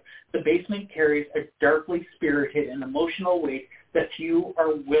vibe, the basement carries a darkly spirited and emotional weight that few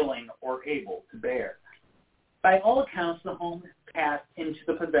are willing or able to bear. By all accounts, the home passed into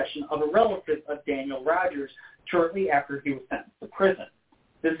the possession of a relative of Daniel Rogers shortly after he was sentenced to prison.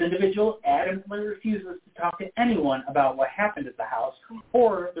 This individual adamantly refuses to talk to anyone about what happened at the house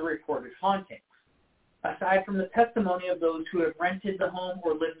or the reported hauntings. Aside from the testimony of those who have rented the home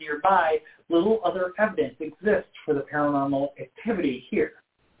or live nearby, little other evidence exists for the paranormal activity here.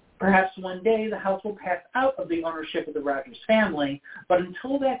 Perhaps one day the house will pass out of the ownership of the Rogers family, but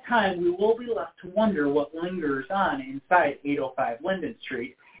until that time we will be left to wonder what lingers on inside 805 Linden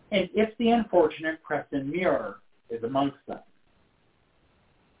Street and if the unfortunate Preston Muir is amongst them.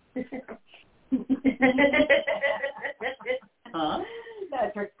 Huh?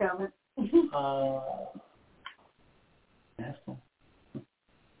 That's her comment.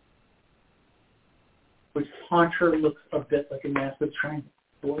 Which haunter looks a bit like a massive triangle.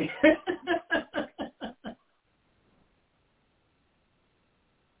 Boy.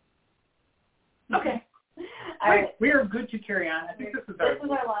 we are good to carry on. I think this is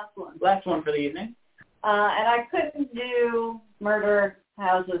our last one. Last one for the evening. And I couldn't do murder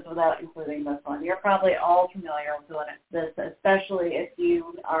houses without including this one. You're probably all familiar with this, especially if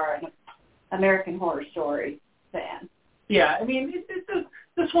you are an American Horror Story fan. Yeah, I mean,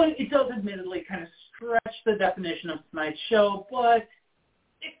 this one, it does admittedly kind of stretch the definition of tonight's show, but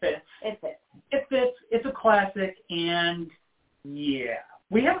it fits. It fits. It fits. It's a classic, and yeah.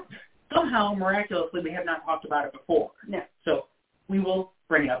 We have, somehow, miraculously, we have not talked about it before. No. So we will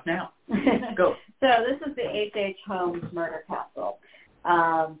bring it up now. Go. So this is the H.H. Holmes Murder Castle.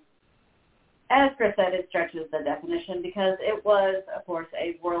 As Chris said, it stretches the definition because it was, of course,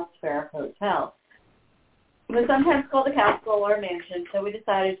 a World's Fair hotel. It was sometimes called a castle or a mansion, so we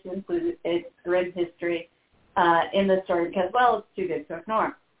decided to include its grim history in the story because, well, it's too good to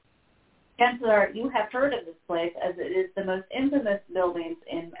ignore. Chances are you have heard of this place as it is the most infamous buildings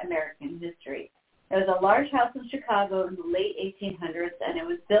in American history. It was a large house in Chicago in the late 1800s, and it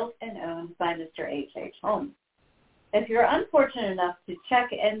was built and owned by Mr. H.H. Holmes. If you're unfortunate enough to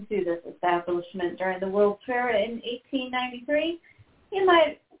check into this establishment during the World's Fair in 1893, you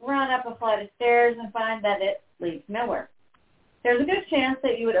might run up a flight of stairs and find that it leads nowhere. There's a good chance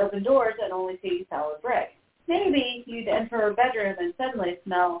that you would open doors and only see solid brick. Maybe you'd enter a bedroom and suddenly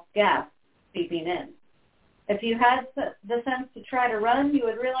smell gas seeping in. If you had the sense to try to run, you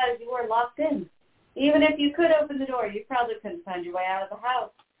would realize you were locked in. Even if you could open the door, you probably couldn't find your way out of the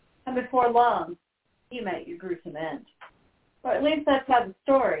house. And before long, you met your gruesome end. Or at least that's how the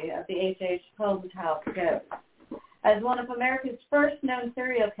story of the H.H. Holmes house goes. As one of America's first known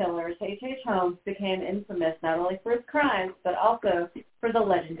serial killers, H.H. Holmes became infamous not only for his crimes, but also for the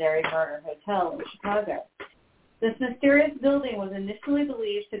legendary Murder Hotel in Chicago. This mysterious building was initially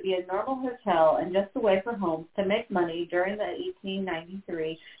believed to be a normal hotel and just a way for Holmes to make money during the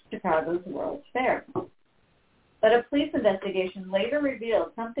 1893 Chicago's World's Fair. But a police investigation later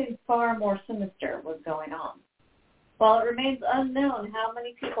revealed something far more sinister was going on. While it remains unknown how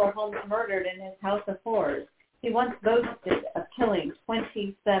many people Holmes murdered in his house of horrors, he once boasted of killing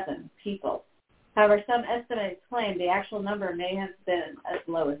 27 people. However, some estimates claim the actual number may have been as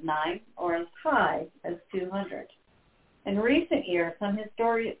low as 9 or as high as 200. In recent years, some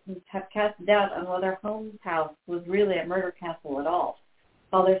historians have cast doubt on whether Holmes' house was really a murder castle at all.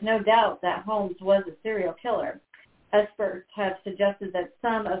 While there's no doubt that Holmes was a serial killer, experts have suggested that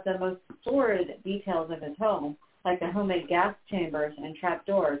some of the most sordid details of his home, like the homemade gas chambers and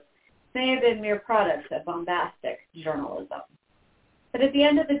trapdoors, may have been mere products of bombastic journalism. But at the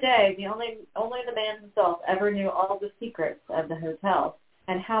end of the day, only the man himself ever knew all the secrets of the hotel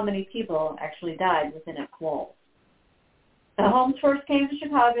and how many people actually died within its walls. The Holmes first came to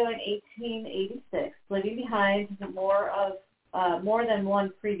Chicago in 1886, leaving behind more than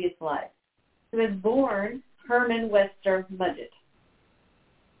one previous life. He was born Herman Webster Mudgett.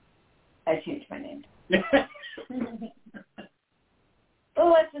 I changed my name.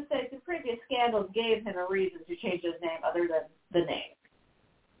 Well, let's just say some previous scandals gave him a reason to change his name other than the name.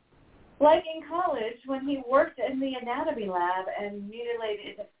 Like in college, when he worked in the anatomy lab and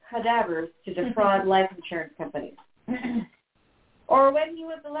mutilated cadavers to defraud life insurance companies. Or when he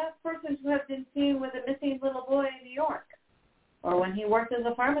was the last person to have been seen with a missing little boy in New York. Or when he worked as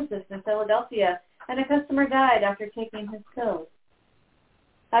a pharmacist in Philadelphia and a customer died after taking his pills.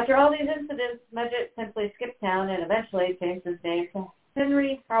 After all these incidents, Mudgett simply skipped town and eventually changed his name to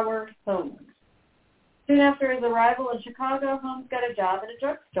Henry Howard Holmes. Soon after his arrival in Chicago, Holmes got a job in a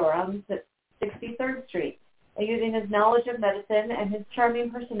drugstore on 63rd Street, using his knowledge of medicine and his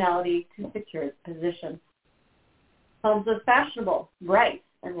charming personality to secure his position. Holmes was fashionable, bright,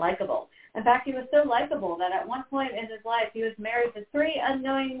 and likable. In fact, he was so likable that at one point in his life, he was married to 3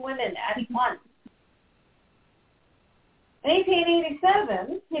 unknowing women at once. In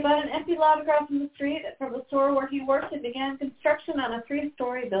 1887, he bought an empty lot across from the street from the store where he worked and began construction on a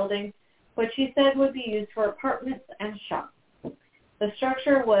 3-story building, which he said would be used for apartments and shops. The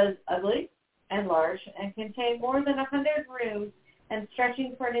structure was ugly and large and contained more than 100 rooms and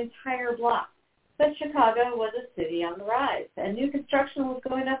stretching for an entire block. But Chicago was a city on the rise, and new construction was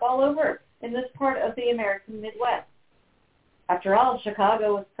going up all over in this part of the American Midwest. After all,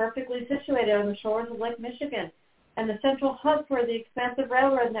 Chicago was perfectly situated on the shores of Lake Michigan and the central hub for the expansive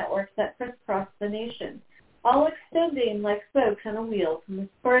railroad networks that crisscrossed the nation, all extending like spokes on a wheel.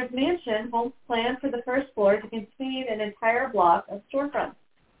 For his mansion, Holmes planned for the first floor to contain an entire block of storefronts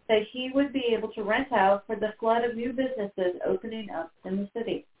that he would be able to rent out for the flood of new businesses opening up in the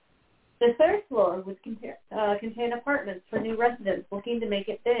city. The third floor would contain apartments for new residents looking to make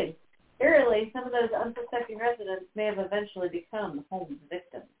it big. Eerily, some of those unsuspecting residents may have eventually become Holmes'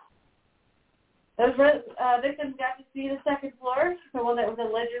 victims. Those victims got to see the second floor, the one that was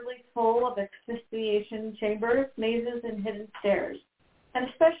allegedly full of asphyxiation chambers, mazes, and hidden stairs. And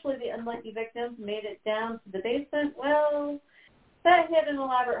especially the unlucky victims made it down to the basement. Well, that hid an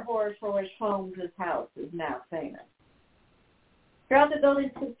elaborate horror for which Holmes' house is now famous. Throughout the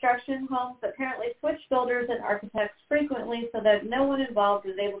building's construction, Holmes apparently switched builders and architects frequently so that no one involved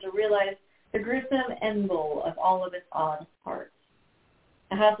was able to realize the gruesome end goal of all of its odd parts.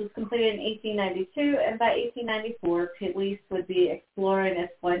 The house was completed in 1892, and by 1894, police would be exploring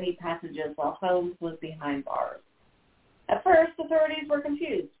its windy passages while Holmes was behind bars. At first, authorities were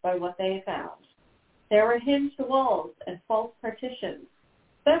confused by what they had found. There were hinged walls and false partitions.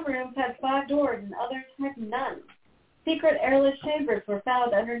 Some rooms had 5 doors and others had none. Secret airless chambers were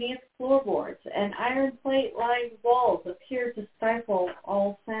found underneath floorboards, and iron plate-lined walls appeared to stifle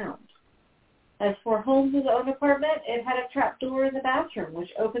all sound. As for Holmes' own apartment, it had a trapdoor in the bathroom,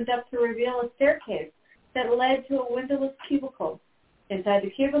 which opened up to reveal a staircase that led to a windowless cubicle. Inside the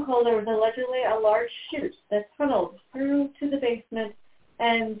cubicle, there was allegedly a large chute that tunneled through to the basement,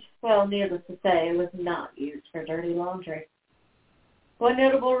 and, well, needless to say, it was not used for dirty laundry. One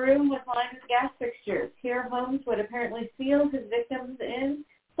notable room was lined with gas fixtures. Here, Holmes would apparently seal his victims in,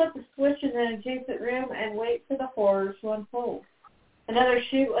 flip the switch in an adjacent room, and wait for the horrors to unfold. Another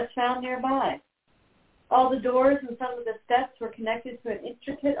chute was found nearby. All the doors and some of the steps were connected to an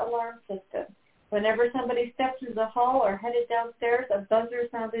intricate alarm system. Whenever somebody stepped through the hall or headed downstairs, a buzzer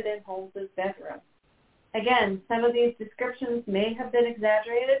sounded in Holmes' bedroom. Again, some of these descriptions may have been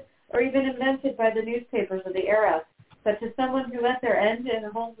exaggerated or even invented by the newspapers of the era, but to someone who met their end in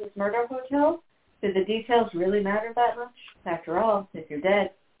Holmes' murder hotel, did the details really matter that much? After all, if you're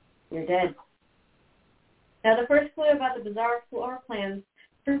dead, you're dead. Now, the first clue about the bizarre floor plan's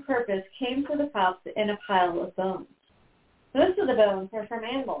true purpose came to the cops in a pile of bones. Most of the bones were from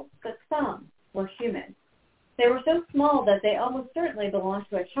animals, but some were human. They were so small that they almost certainly belonged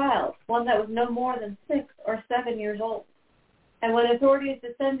to a child, one that was no more than 6 or 7 years old. And when authorities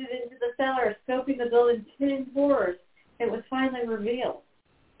descended into the cellar, scoping the building's hidden horrors, it was finally revealed.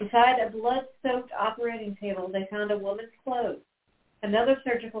 Beside a blood-soaked operating table, they found a woman's clothes. Another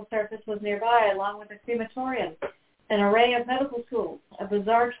surgical surface was nearby, along with a crematorium, an array of medical tools, a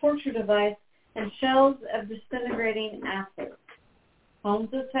bizarre torture device, and shelves of disintegrating acid. Holmes'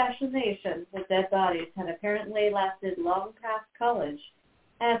 fascination with dead bodies had apparently lasted long past college,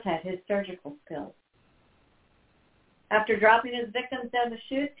 as had his surgical skills. After dropping his victims down the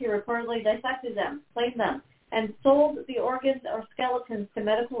chutes, he reportedly dissected them, cleaned them, and sold the organs or skeletons to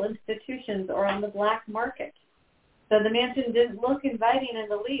medical institutions or on the black market. Though the mansion didn't look inviting in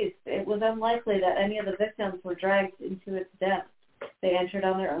the least, it was unlikely that any of the victims were dragged into its depths. They entered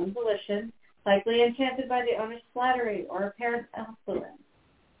on their own volition, likely enchanted by the owner's flattery or apparent affluence.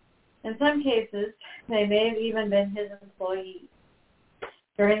 In some cases, they may have even been his employees.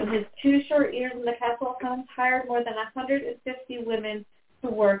 During his 2 short years in the castle, Holmes hired more than 150 women to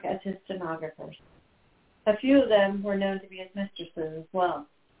work as his stenographers. A few of them were known to be his mistresses as well.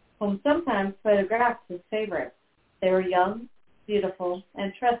 Holmes sometimes photographed his favorites. They were young, beautiful,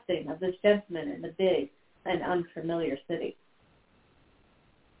 and trusting of this gentleman in the big and unfamiliar city.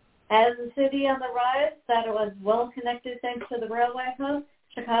 As a city on the rise that was well connected thanks to the railway hub,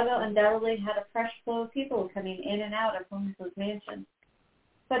 Chicago undoubtedly had a fresh flow of people coming in and out of Holmes' mansion.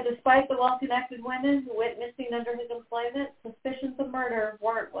 But despite the well-connected women who went missing under his employment, suspicions of murder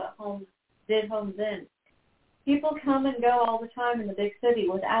weren't what Holmes in. People come and go all the time in the big city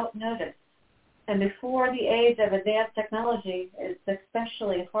without notice. And before the age of advanced technology, it's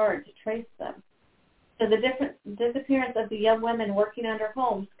especially hard to trace them. So the disappearance of the young women working under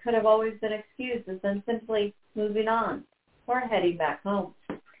Holmes could have always been excused as them simply moving on or heading back home.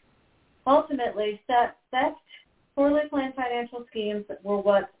 Ultimately, theft, poorly planned financial schemes were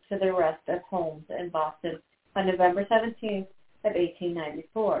what to the arrest of Holmes in Boston on November 17th of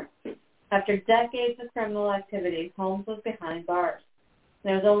 1894. After decades of criminal activity, Holmes was behind bars.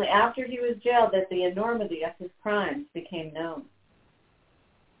 And it was only after he was jailed that the enormity of his crimes became known.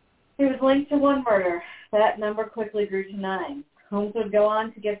 He was linked to 1 murder. That number quickly grew to 9. Holmes would go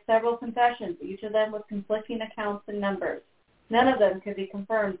on to give several confessions, each of them with conflicting accounts and numbers. None of them could be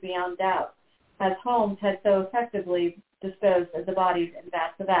confirmed beyond doubt, as Holmes had so effectively disposed of the bodies in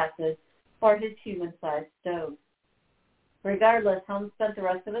vats of acid or his human-sized stove. Regardless, Holmes spent the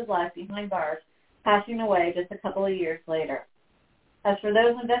rest of his life behind bars, passing away just a couple of years later. As for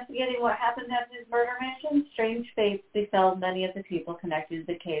those investigating what happened at his murder mansion, strange fates befell many of the people connected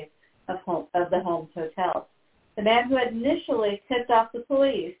to the case of the Holmes Hotel. The man who had initially tipped off the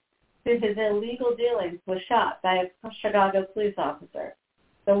police to his illegal dealings was shot by a Chicago police officer.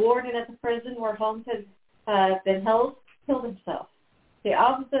 The warden at the prison where Holmes had been held killed himself. The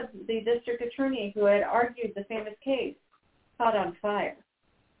office of the district attorney who had argued the famous case caught on fire.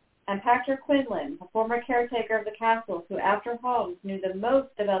 And Patrick Quinlan, the former caretaker of the castle, who after Holmes knew the most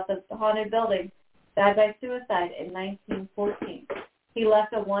about the haunted building, died by suicide in 1914. He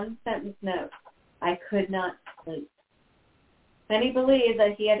left a one-sentence note: "I could not sleep." Many believe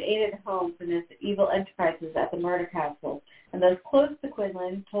that he had aided Holmes in his evil enterprises at the murder castle, and those close to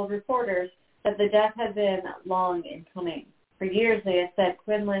Quinlan told reporters that the death had been long in coming. For years they had said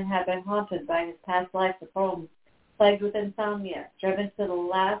Quinlan had been haunted by his past life of Holmes, plagued with insomnia, driven to the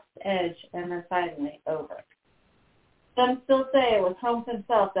last edge, and then finally over. Some still say it was Holmes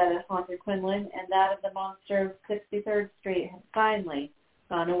himself that had haunted Quinlan, and that of the monster of 63rd Street had finally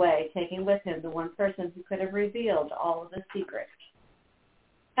gone away, taking with him the one person who could have revealed all of the secrets.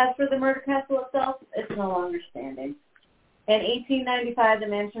 As for the murder castle itself, it's no longer standing. In 1895, the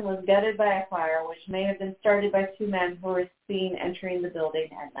mansion was gutted by a fire, which may have been started by two men who were seen entering the building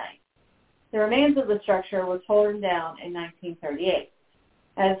at night. The remains of the structure were torn down in 1938.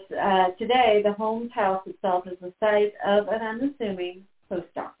 As today, the Holmes house itself is the site of an unassuming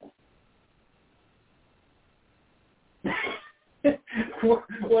post office.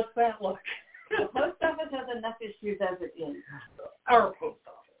 What's that look? The post office has enough issues as it is. Our post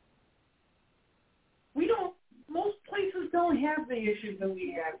office. Most places don't have the issues that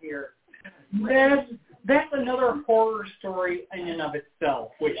we have here. That's another horror story in and of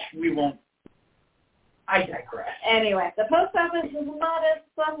itself, which we won't. I digress. Anyway, the post office is a modest,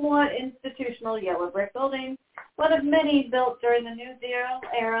 somewhat institutional yellow brick building, one of many built during the New Deal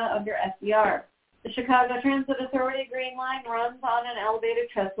era under FDR. The Chicago Transit Authority Green Line runs on an elevated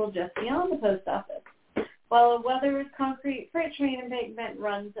trestle just beyond the post office, while a weathered concrete freight train embankment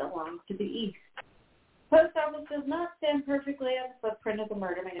runs along to the east. The post office does not stand perfectly on the footprint of the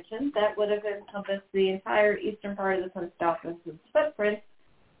murder mansion. That would have encompassed the entire eastern part of the post office's footprint,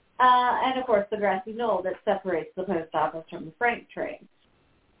 and, of course, the grassy knoll that separates the post office from the freight train.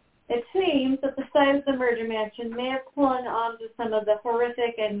 It seems that the site of the murder mansion may have clung on to some of the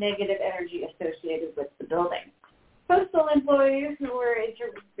horrific and negative energy associated with the building. Postal employees who were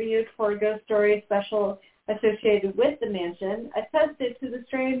interviewed for a ghost story special associated with the mansion attested to the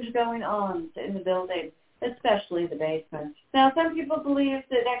strange going-ons in the building, especially the basement. Now, some people believe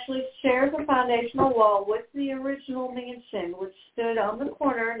that it actually shares a foundational wall with the original mansion, which stood on the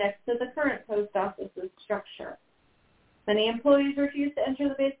corner next to the current post office's structure. Many employees refuse to enter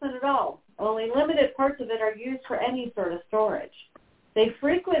the basement at all. Only limited parts of it are used for any sort of storage. They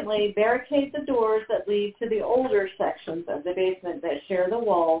frequently barricade the doors that lead to the older sections of the basement that share the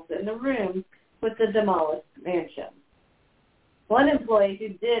walls and the rooms with the demolished mansion. One employee who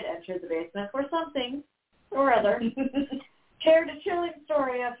did enter the basement for something or other shared a chilling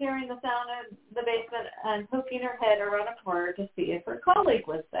story of hearing the sound of the basement and poking her head around a corner to see if her colleague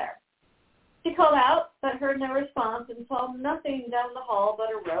was there. She called out, but heard no response and saw nothing down the hall but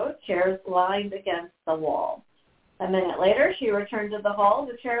a row of chairs lined against the wall. A minute later, she returned to the hall.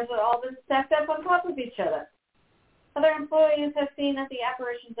 The chairs had all been stacked up on top of each other. Other employees have seen that the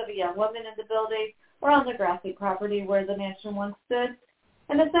apparitions of a young woman in the building or on the grassy property where the mansion once stood,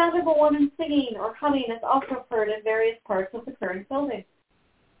 and the sound of a woman singing or humming is also heard in various parts of the current building.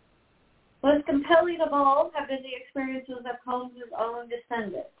 Most compelling of all have been the experiences of Holmes' own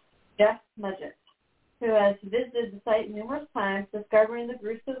descendant, Jeff Mudgett, who has visited the site numerous times, discovering the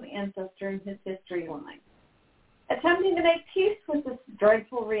gruesome ancestor in his history line. Attempting to make peace with this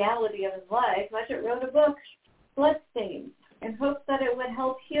dreadful reality of his life, Mudgett wrote a book, Bloodstains, in hopes that it would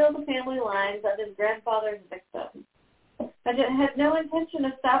help heal the family lines of his grandfather's victims. Mudgett had no intention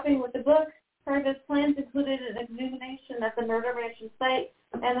of stopping with the book. Part of his plans included an exhumation at the murder mansion site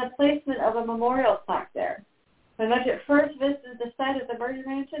and the placement of a memorial plaque there. When Mudgett first visited the site of the murder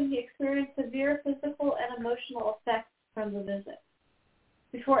mansion, he experienced severe physical and emotional effects from the visit.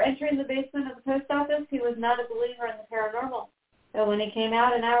 Before entering the basement of the post office, he was not a believer in the paranormal. But when he came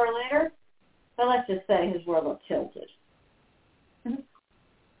out an hour later, well, let's just say his world tilted.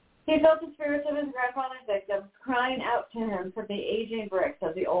 He felt the spirits of his grandfather's victims crying out to him from the aging bricks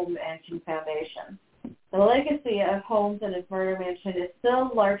of the old mansion foundation. The legacy of Holmes and his murder mansion is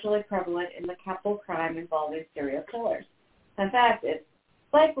still largely prevalent in the capital crime involving serial killers. In fact, it's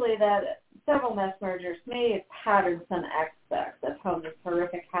likely that several mass murders may have patterned some aspects of Holmes'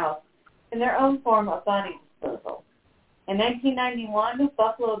 horrific house in their own form of body disposal. In 1991,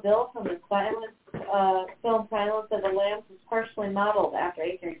 Buffalo Bill from the film Silence of the Lambs was partially modeled after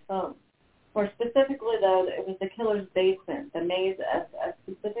Adrian's home. More specifically, though, it was the killer's basement, the maze of a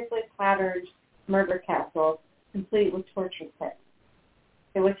specifically patterned murder castle, complete with torture pits.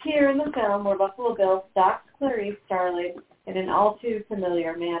 It was here in the film where Buffalo Bill stalks Clarice Starling in an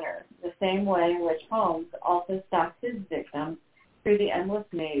all-too-familiar manner, the same way in which Holmes also stalks his victim through the endless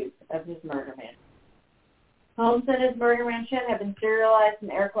maze of his murder mansion. Holmes and his murder mansion have been serialized in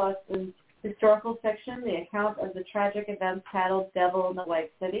Eric Lawson's historical fiction, the account of the tragic events titled Devil in the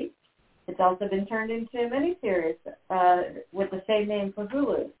White City. It's also been turned into a miniseries with the same name for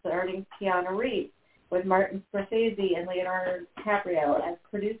Hulu, starring Keanu Reeves, with Martin Scorsese and Leonardo DiCaprio as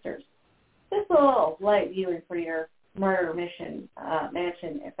producers. Just a little light viewing for your murder mansion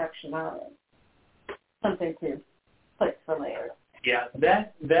aficionados. Something to click for later. Yeah,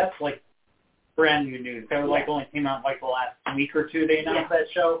 that's like brand new news. That was only came out like the last week or two. They announced that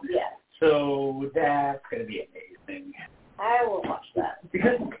show. Yeah. So that's going to be amazing. I will watch that.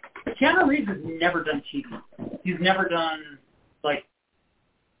 Because Keanu Reeves has never done TV. He's never done,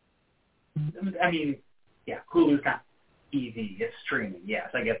 Hulu's not TV, it's streaming. Yes,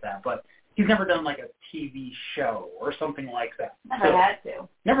 I get that. But he's never done, a TV show or something like that. Never had to.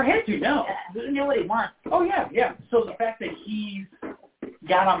 Never had to, no. Yeah, he knew what he wants. Oh, yeah. So the fact that he's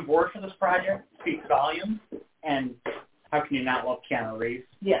got on board for this project speaks volumes. And how can you not love Keanu Reeves?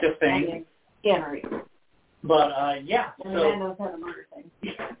 Yeah. Just saying. Keanu Reeves. But, yeah. And the man knows how to murder things.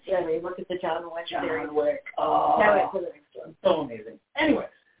 Yeah, they look at the John Wick series. John Wick. Can't wait for the next one. So amazing. Anyways,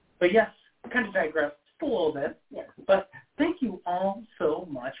 but yes, kind of digressed just a little bit. Yeah. But thank you all so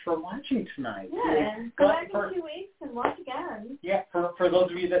much for watching tonight. Yeah, and go back in 2 weeks and watch again. Yeah, for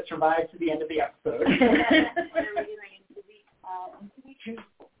those of you that survived to the end of the episode. What are we doing in 2 weeks?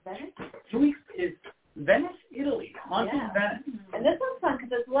 Venice? 2 weeks is Venice, Italy. Haunted Venice. And this one's fun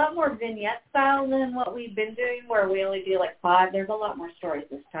because it's a lot more vignette style than what we've been doing, where we only do 5. There's a lot more stories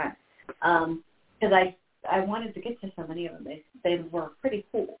this time. Because I wanted to get to so many of them. They were pretty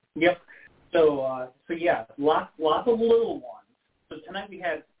cool. Yep. So yeah, lots of little ones. So tonight we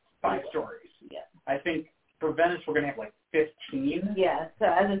had 5 stories. Yeah. I think for Venice we're going to have 15. Yeah. So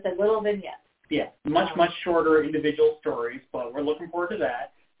as I said, little vignettes. Yeah, much shorter individual stories, but we're looking forward to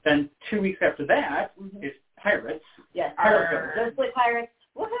that. Then 2 weeks after that is Pirates. Yes. Pirates. Just like Pirates.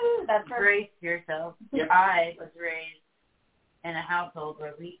 Woohoo! That's right. Brace yourself. Yep. I was raised in a household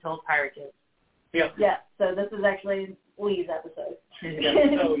where we told pirate jokes. Yep. Yeah. So this is actually Lee's episode.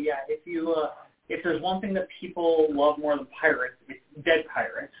 So yeah, if there's one thing that people love more than pirates, it's dead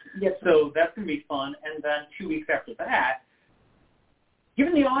pirates. Yep. So that's going to be fun. And then 2 weeks after that,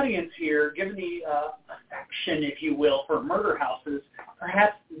 given the audience here, given the affection, if you will, for murder houses,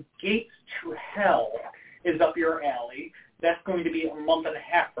 perhaps Gates to Hell is up your alley. That's going to be a month and a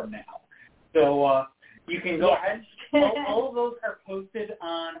half from now. So you can go ahead. All of those are posted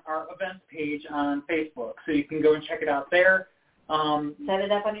on our events page on Facebook, so you can go and check it out there. Set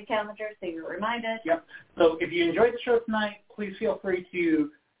it up on your calendar so you're reminded. Yep. So if you enjoyed the show tonight, please feel free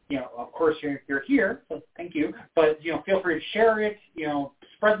to, of course you're here, so thank you. But, feel free to share it,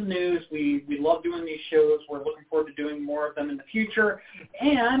 spread the news. We love doing these shows. We're looking forward to doing more of them in the future.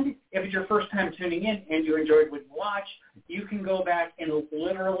 And if it's your first time tuning in and you enjoyed what you watched, you can go back and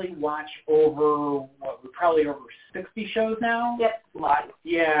literally watch probably over 60 shows now. Yep. Live.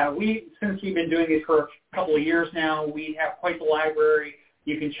 Yeah, since we've been doing these for a couple of years now, we have quite the library.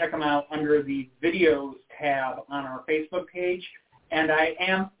 You can check them out under the videos tab on our Facebook page. And I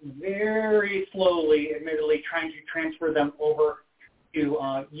am very slowly, admittedly, trying to transfer them over to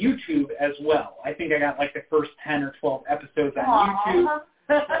YouTube as well. I think I got the first 10 or 12 episodes on YouTube.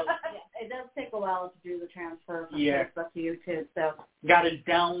 So, it does take a while to do the transfer from Yeah. Facebook to YouTube. So got to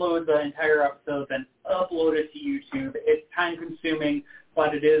download the entire episode, then upload it to YouTube. It's time-consuming,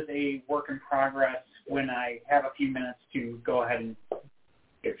 but it is a work in progress when I have a few minutes to go ahead and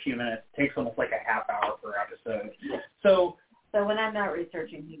get a few minutes. It takes almost like a half hour per episode. So when I'm not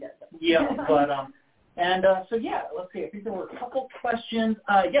researching, he does it. Yeah, but, so yeah, let's see. I think there were a couple questions.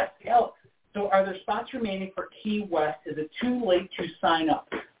 Yes, Alex. So are there spots remaining for Key West? Is it too late to sign up?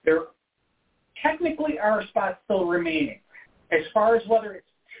 There technically are spots still remaining. As far as whether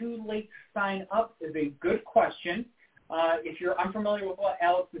it's too late to sign up is a good question. If you're unfamiliar with what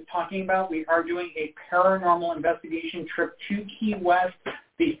Alex is talking about, we are doing a paranormal investigation trip to Key West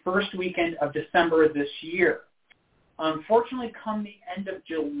the first weekend of December this year. Unfortunately, come the end of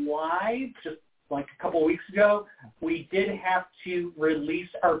July, just like a couple weeks ago, we did have to release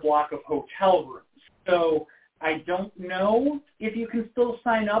our block of hotel rooms. So I don't know if you can still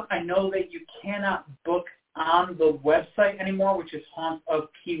sign up. I know that you cannot book on the website anymore, which is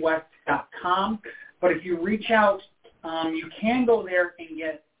hauntsofkeywest.com. But if you reach out, you can go there and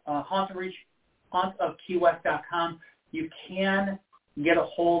get hauntsofkeywest.com. You can get a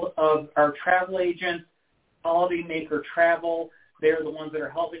hold of our travel agents, Holiday Maker Travel. They're the ones that are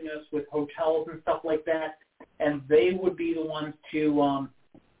helping us with hotels and stuff like that, and they would be the ones to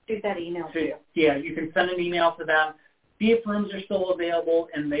shoot that email to you. Yeah, you can send an email to them, see if rooms are still available,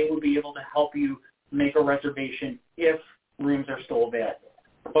 and they would be able to help you make a reservation if rooms are still available.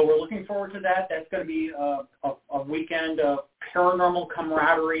 But we're looking forward to that. That's going to be a weekend of paranormal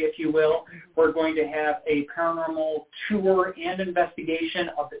camaraderie, if you will. We're going to have a paranormal tour and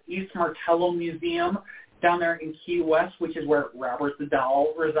investigation of the East Martello Museum down there in Key West, which is where Robert the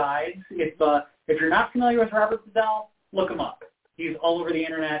Doll resides. If you're not familiar with Robert the Doll, look him up. He's all over the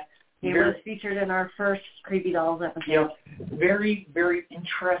internet. He was featured in our first Creepy Dolls episode. Yep. Very, very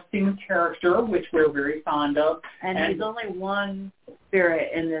interesting character, which we're very fond of. And he's only one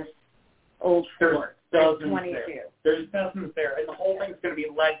spirit in this old fort. There's 22. There's dozens there. And the whole thing's going to be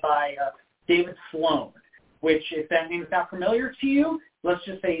led by David Sloan, which, if that name's not familiar to you, let's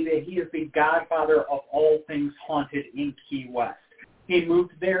just say that he is the godfather of all things haunted in Key West. He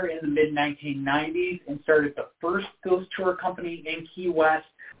moved there in the mid-1990s and started the first ghost tour company in Key West.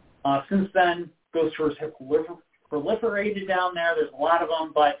 Since then, ghost tours have proliferated down there. There's a lot of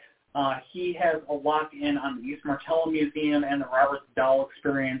them, but he has a lock-in on the East Martello Museum and the Robert the Doll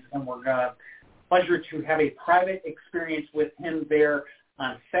experience, and we're pleasure to have a private experience with him there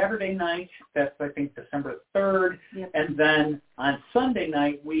on Saturday night. That's, I think, December 3rd. Yep. And then on Sunday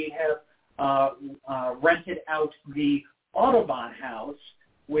night, we have rented out the Audubon House,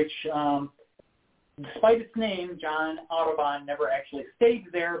 which, despite its name, John Audubon never actually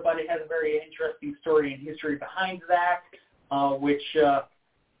stayed there, but it has a very interesting story and history behind that, which,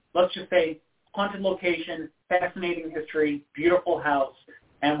 let's just say, haunted location, fascinating history, beautiful house,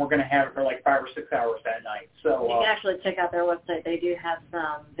 and we're going to have it for like 5 or 6 hours that night. So you can actually check out their website. They do have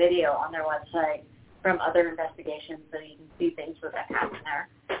some video on their website from other investigations, so you can see things that happen there.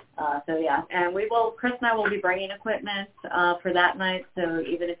 So yeah, and Chris and I will be bringing equipment for that night. So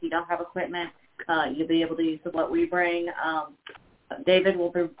even if you don't have equipment, you'll be able to use what we bring. David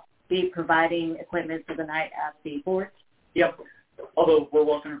will be providing equipment for the night at the fort. Yep. Although we're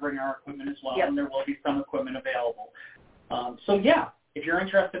welcome to bring our equipment as well, yep. And there will be some equipment available. So yeah, if you're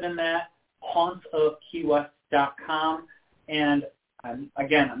interested in that, hauntsofkeywest.com. And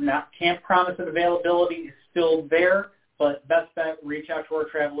again, can't promise that availability is still there, but best bet, reach out to our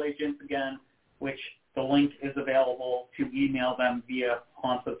travel agents again, which the link is available to email them via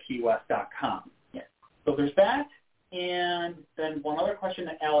hauntsofkeywest.com. Yes. So there's that. And then one other question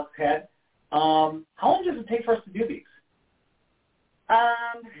that Alex had. How long does it take for us to do these?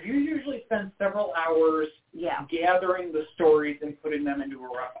 You usually spend several hours gathering the stories and putting them into a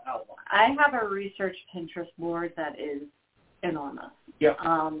rough outline. I have a research Pinterest board that is enormous. Yep.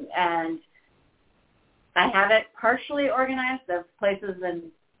 And I have it partially organized. There's places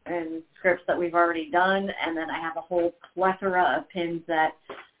and scripts that we've already done, and then I have a whole plethora of pins that,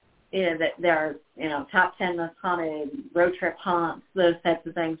 that there are, top 10 most haunted, road trip haunts, those types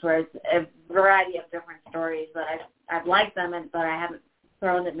of things, where it's a variety of different stories that I've liked them, but I haven't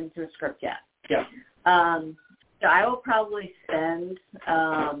thrown them into a script yet. Yeah. So I will probably spend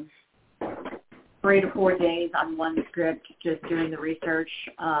 3 to 4 days on one script, just doing the research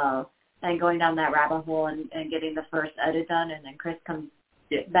and going down that rabbit hole and getting the first edit done, and then Chris comes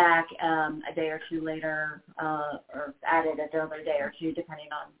back a day or two later, or added another day or two, depending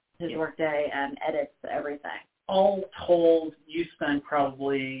on his work day, and edits everything. All told, you spend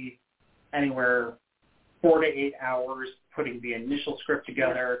probably anywhere 4 to 8 hours putting the initial script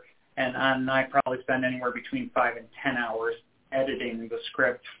together, and I probably spend anywhere between 5 and 10 hours editing the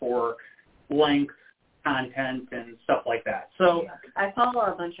script for length, content, and stuff like that. So I follow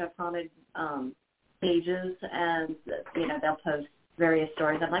a bunch of haunted pages, and they'll post various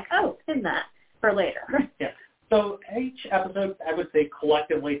stories. I'm like, oh, pin that for later. Yeah. So each episode, I would say,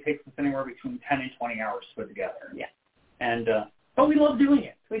 collectively takes us anywhere between 10 and 20 hours to put together. Yeah. And but we love doing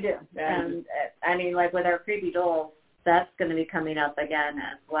it. We do. And I mean, like with our Creepy Dolls, that's going to be coming up again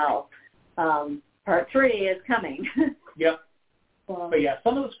as well. Part 3 is coming. Yep. But yeah,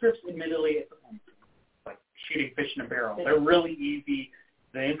 some of the scripts, admittedly, it's like shooting fish in a barrel. They're really easy.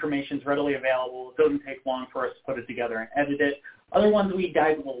 The information's readily available. It doesn't take long for us to put it together and edit it. Other ones we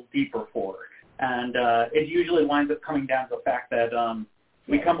dive a little deeper for. And it usually winds up coming down to the fact that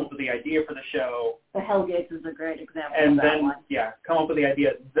we come up with the idea for the show. The Hellgates is a great example and of that then, one. come up with the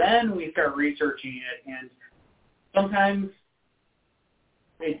idea. Then we start researching it, and sometimes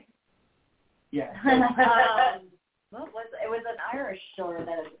it it was an Irish story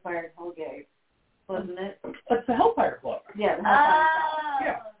that inspired Hellgate, wasn't it? It's the Hellfire Club. Yeah, the Hellfire Club.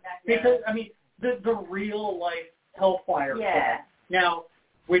 Yeah, because, I mean, the real-life Hellfire Club. Now,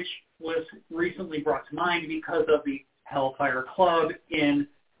 which was recently brought to mind because of the Hellfire Club in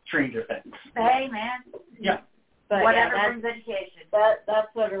Stranger Things. Hey, man. Yeah. But Whatever yeah, brings education. that's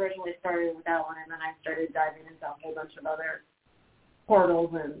what originally started with that one, and then I started diving into a whole bunch of other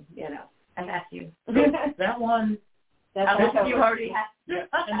portals and, I got you. So that one, You already have. yeah,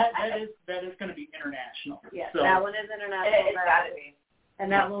 and that is going to be international. Yes, so, that one is international. It's got to be. And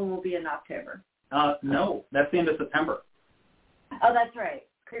that one will be in October. No, that's the end of September. Oh, that's right.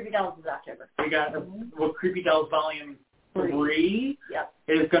 Creepy Dolls is October. We got Creepy Dolls Volume 3 Yep.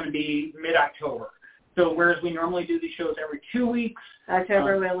 is going to be mid-October. So whereas we normally do these shows every 2 weeks,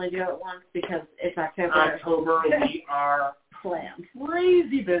 October we only do it once because it's October. October we are Planned.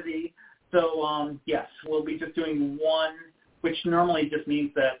 crazy busy. So yes, we'll be just doing one, which normally just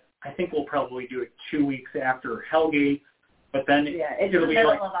means that I think we'll probably do it 2 weeks after Hellgate, but then it's it'll the be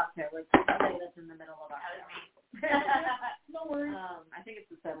middle like, of October. It's Sunday that's in the middle of October. no worries. I think it's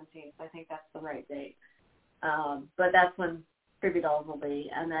the 17th. I think that's the right date. But that's when Creepy Dolls will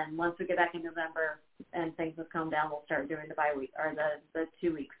be. And then once we get back in November and things have calmed down, we'll start doing the bi-week, or the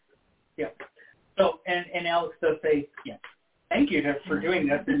 2 weeks. Yeah. So, and Alex does say, thank you for doing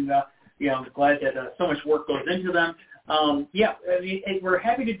this, and I'm glad that so much work goes into them. We're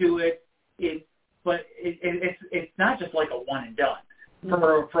happy to do it. But it's not just like a one and done.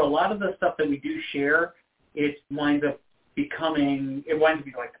 For a lot of the stuff that we do share, it winds up being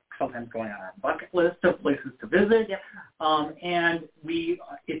like sometimes going on our bucket list of places to visit. Yep. And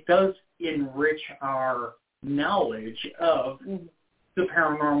it does enrich our knowledge of the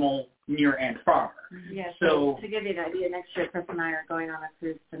paranormal near and far. Yeah, so to give you an idea, next year Chris and I are going on a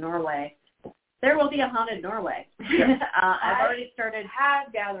cruise to Norway. There will be a haunted Norway. Yeah. I've already started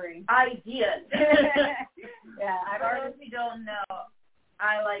gathering ideas. Yeah, For those who don't know,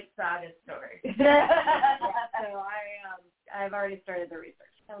 I like saga stories. So I've already started the research.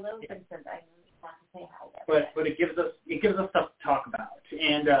 Hello, Vincent. I want to say hi. But it gives us stuff to talk about,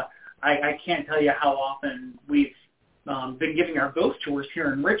 and I can't tell you how often we've been giving our ghost tours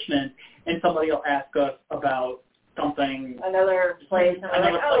here in Richmond, and somebody will ask us about something, another place, and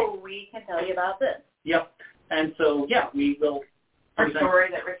we're like, place. we can tell you about this. Yep. And so we will. A story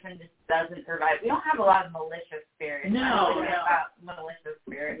that Richmond just doesn't survive. We don't have a lot of malicious spirits. No. About malicious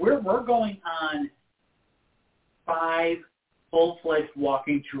spirits. We're going on 5 full-fledged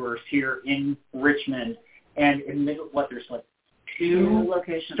walking tours here in Richmond, and there's like 2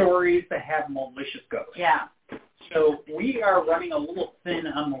 locations, stories that have malicious ghosts. Yeah. So we are running a little thin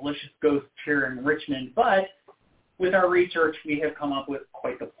on malicious ghosts here in Richmond, but with our research, we have come up with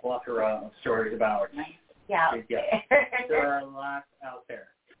quite the plethora of stories about. Yeah. There are lots out there.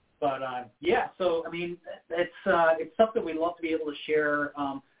 But so I mean, it's stuff that we love to be able to share.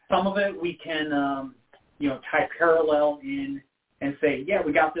 Some of it we can tie parallel in and say,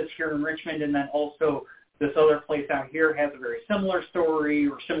 we got this here in Richmond, and then also this other place out here has a very similar story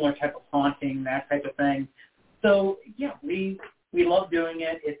or similar type of haunting, that type of thing. So we love doing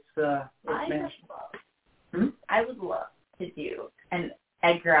it. I would love to do an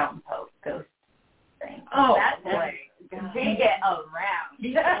Edgar Allan Poe ghost thing. Oh, that's way we get around.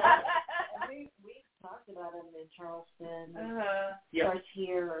 We've talked about him in Charleston,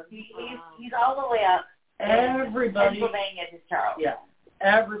 Cartier. He's all the way up. Everybody, Pennsylvania to Charleston. Yeah,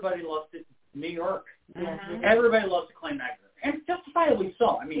 everybody loves it. New York. Mm-hmm. Everybody loves to claim Edgar, and justifiably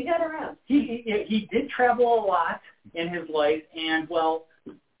so. I mean, he got around. He did travel a lot in his life, and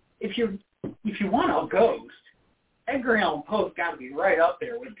if you want a ghost, Edgar Allan Poe's got to be right up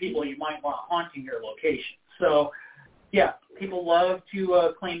there with people you might want haunting your location. So, people love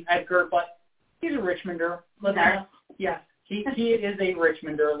to claim Edgar, but he's a Richmonder. He is a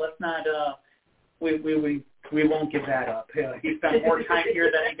Richmonder. Let's not we won't give that up. He spent more time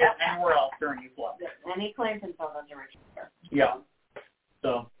here than he did anywhere else during his life. And he claims himself as a Richmonder. Yeah.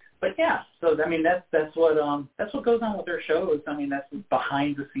 So, but so I mean that's what goes on with their shows. I mean that's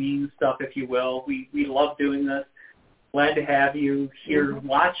behind the scenes stuff, if you will. We love doing this. Glad to have you here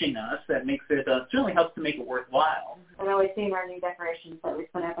watching us. That makes it certainly helps to make it worthwhile. And always seeing our new decorations that we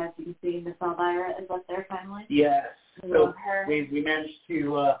put up. As you can see, Miss Elvira is up there finally. Yes. We so love her. we managed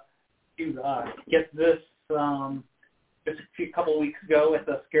to get this just a couple of weeks ago at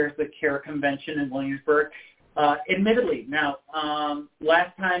the Scares That Care convention in Williamsburg. Admittedly, now,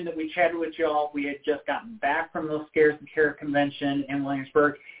 last time that we chatted with y'all, we had just gotten back from the Scares That Care convention in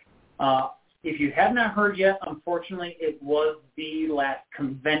Williamsburg. If you have not heard yet, unfortunately, it was the last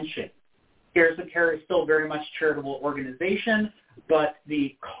convention. Scares That Care is still very much a charitable organization, but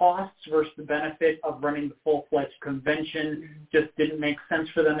the costs versus the benefit of running the full-fledged convention just didn't make sense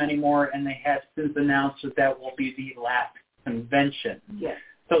for them anymore, and they have since announced that will be the last convention. Yes.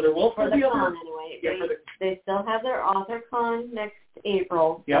 So there will for still the be con anyway. Yeah, They still have their author con next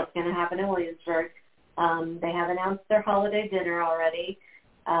April. Yep. That's going to happen in Williamsburg. They have announced their holiday dinner already.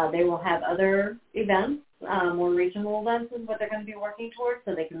 They will have other events, more regional events is what they're going to be working towards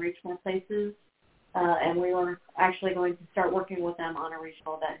so they can reach more places. And we are actually going to start working with them on a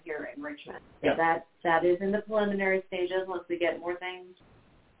regional event here in Richmond. Yep. So that is in the preliminary stages. Once we get more things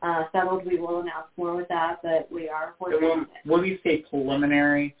settled, we will announce more with that, but we are working on it. When we say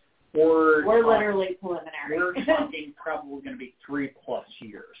preliminary, we're literally preliminary. We're talking probably going to be 3+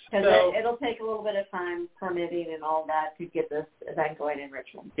 years. Because it'll take a little bit of time, permitting and all that, to get this event going in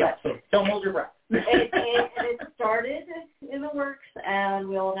Richmond. Yeah, so don't hold your breath. it started in the works, and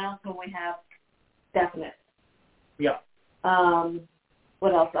we'll announce when we have definite. Yeah.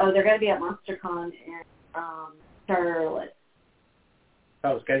 What else? Oh, they're going to be at MonsterCon in Charlotte.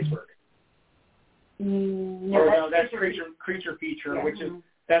 That was Gettysburg. No, that's Creature Feature, yeah. which is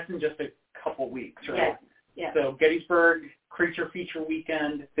that's in just a couple weeks, right? Yeah. So Gettysburg Creature Feature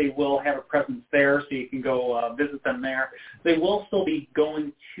Weekend, they will have a presence there, so you can go visit them there. They will still be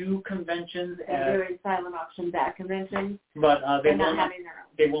going to conventions. They're doing silent auctions at conventions. But they're not having their own.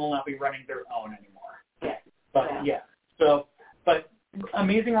 They will not be running their own anymore. Yeah. But yeah. So, but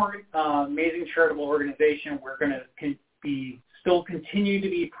amazing charitable organization. We're going to still continue to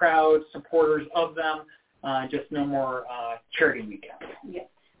be proud supporters of them. Just no more charity weekend. Yeah.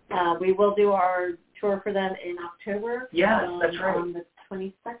 We will do our tour for them in October. Yes, that's right. On the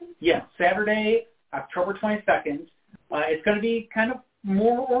 22nd? Yeah, Saturday, October 22nd. It's going to be kind of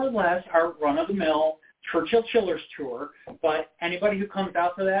more or less our run-of-the-mill Churchill Chillers tour, but anybody who comes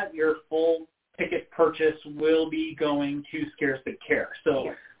out for that, your full ticket purchase will be going to Scares That Care.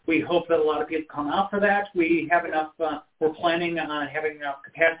 So we hope that a lot of people come out for that. We have enough, we're planning on having enough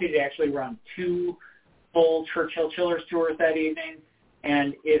capacity to actually run 2 full Churchill Chillers tours that evening.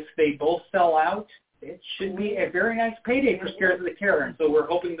 And if they both sell out, it should be a very nice payday for Scares That Care. And so we're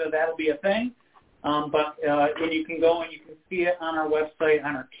hoping that that'll be a thing. But you can go and you can see it on our website,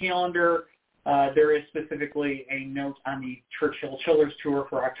 on our calendar. There is specifically a note on the Churchill Chillers tour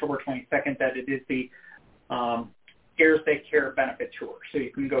for October 22nd that it is the Scares That Care benefit tour. So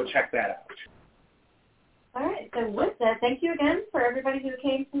you can go check that out. All right. So with that, thank you again for everybody who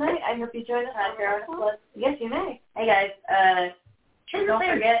came tonight. I hope you joined us. Yes, you may. Hey, guys. Don't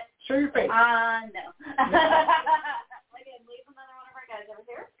forget. Show your face. No. Again, leave another one of our guys over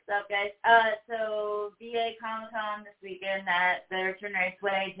here. What's up, guys? So VA Comic-Con this weekend at the Richmond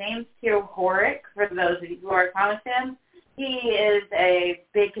Raceway. James Q. Horick, for those of you who are comic fans, he is a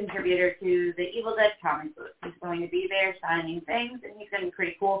big contributor to the Evil Dead comic book. He's going to be there signing things, and he's going to be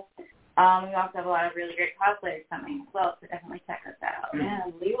pretty cool. We also have a lot of really great cosplayers coming as well, so definitely check us out. Yeah,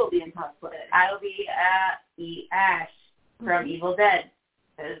 Lee will be in cosplay. I will be at the Ash from Evil Dead,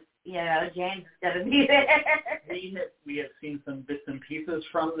 because, James is going to be there. We have seen some bits and pieces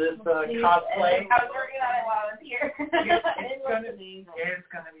from this cosplay. I was working on it while I was here. It's going to be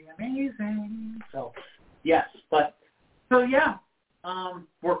amazing. So, yes, we're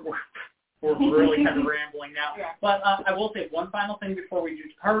really kind of rambling now. Yeah. But I will say one final thing before we do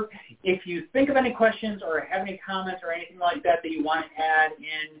depart. If you think of any questions or have any comments or anything like that you want to add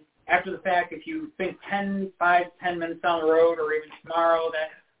in after the fact, if you think 10 minutes down the road or even tomorrow that,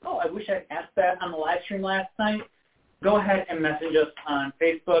 I wish I'd asked that on the live stream last night, go ahead and message us on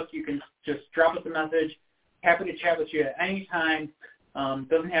Facebook. You can just drop us a message. Happy to chat with you at any time.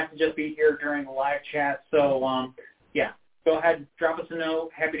 Doesn't have to just be here during the live chat. So, go ahead, drop us a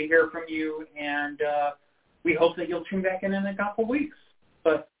note. Happy to hear from you, and we hope that you'll tune back in a couple of weeks.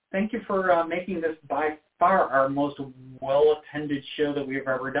 But thank you for making this by far our most well-attended show that we've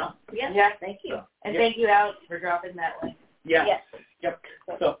ever done. Yeah, thank you. And thank you, Alex, for dropping that link. Yes. Yep.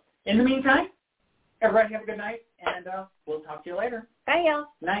 So, in the meantime, everybody have a good night, and we'll talk to you later. Bye, y'all.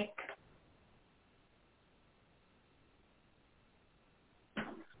 Night.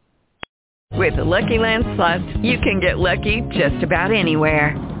 With the Lucky Land Slots, you can get lucky just about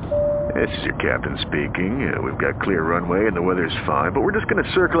anywhere. This is your captain speaking. We've got clear runway and the weather's fine, but we're just going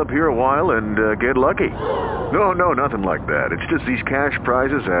to circle up here a while and get lucky. No, nothing like that. It's just these cash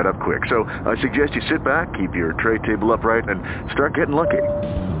prizes add up quick. So I suggest you sit back, keep your tray table upright, and start getting lucky.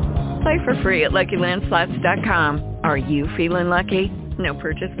 Play for free at LuckyLandSlots.com. Are you feeling lucky? No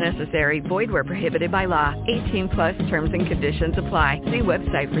purchase necessary. Void where prohibited by law. 18+ terms and conditions apply. See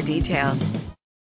website for details.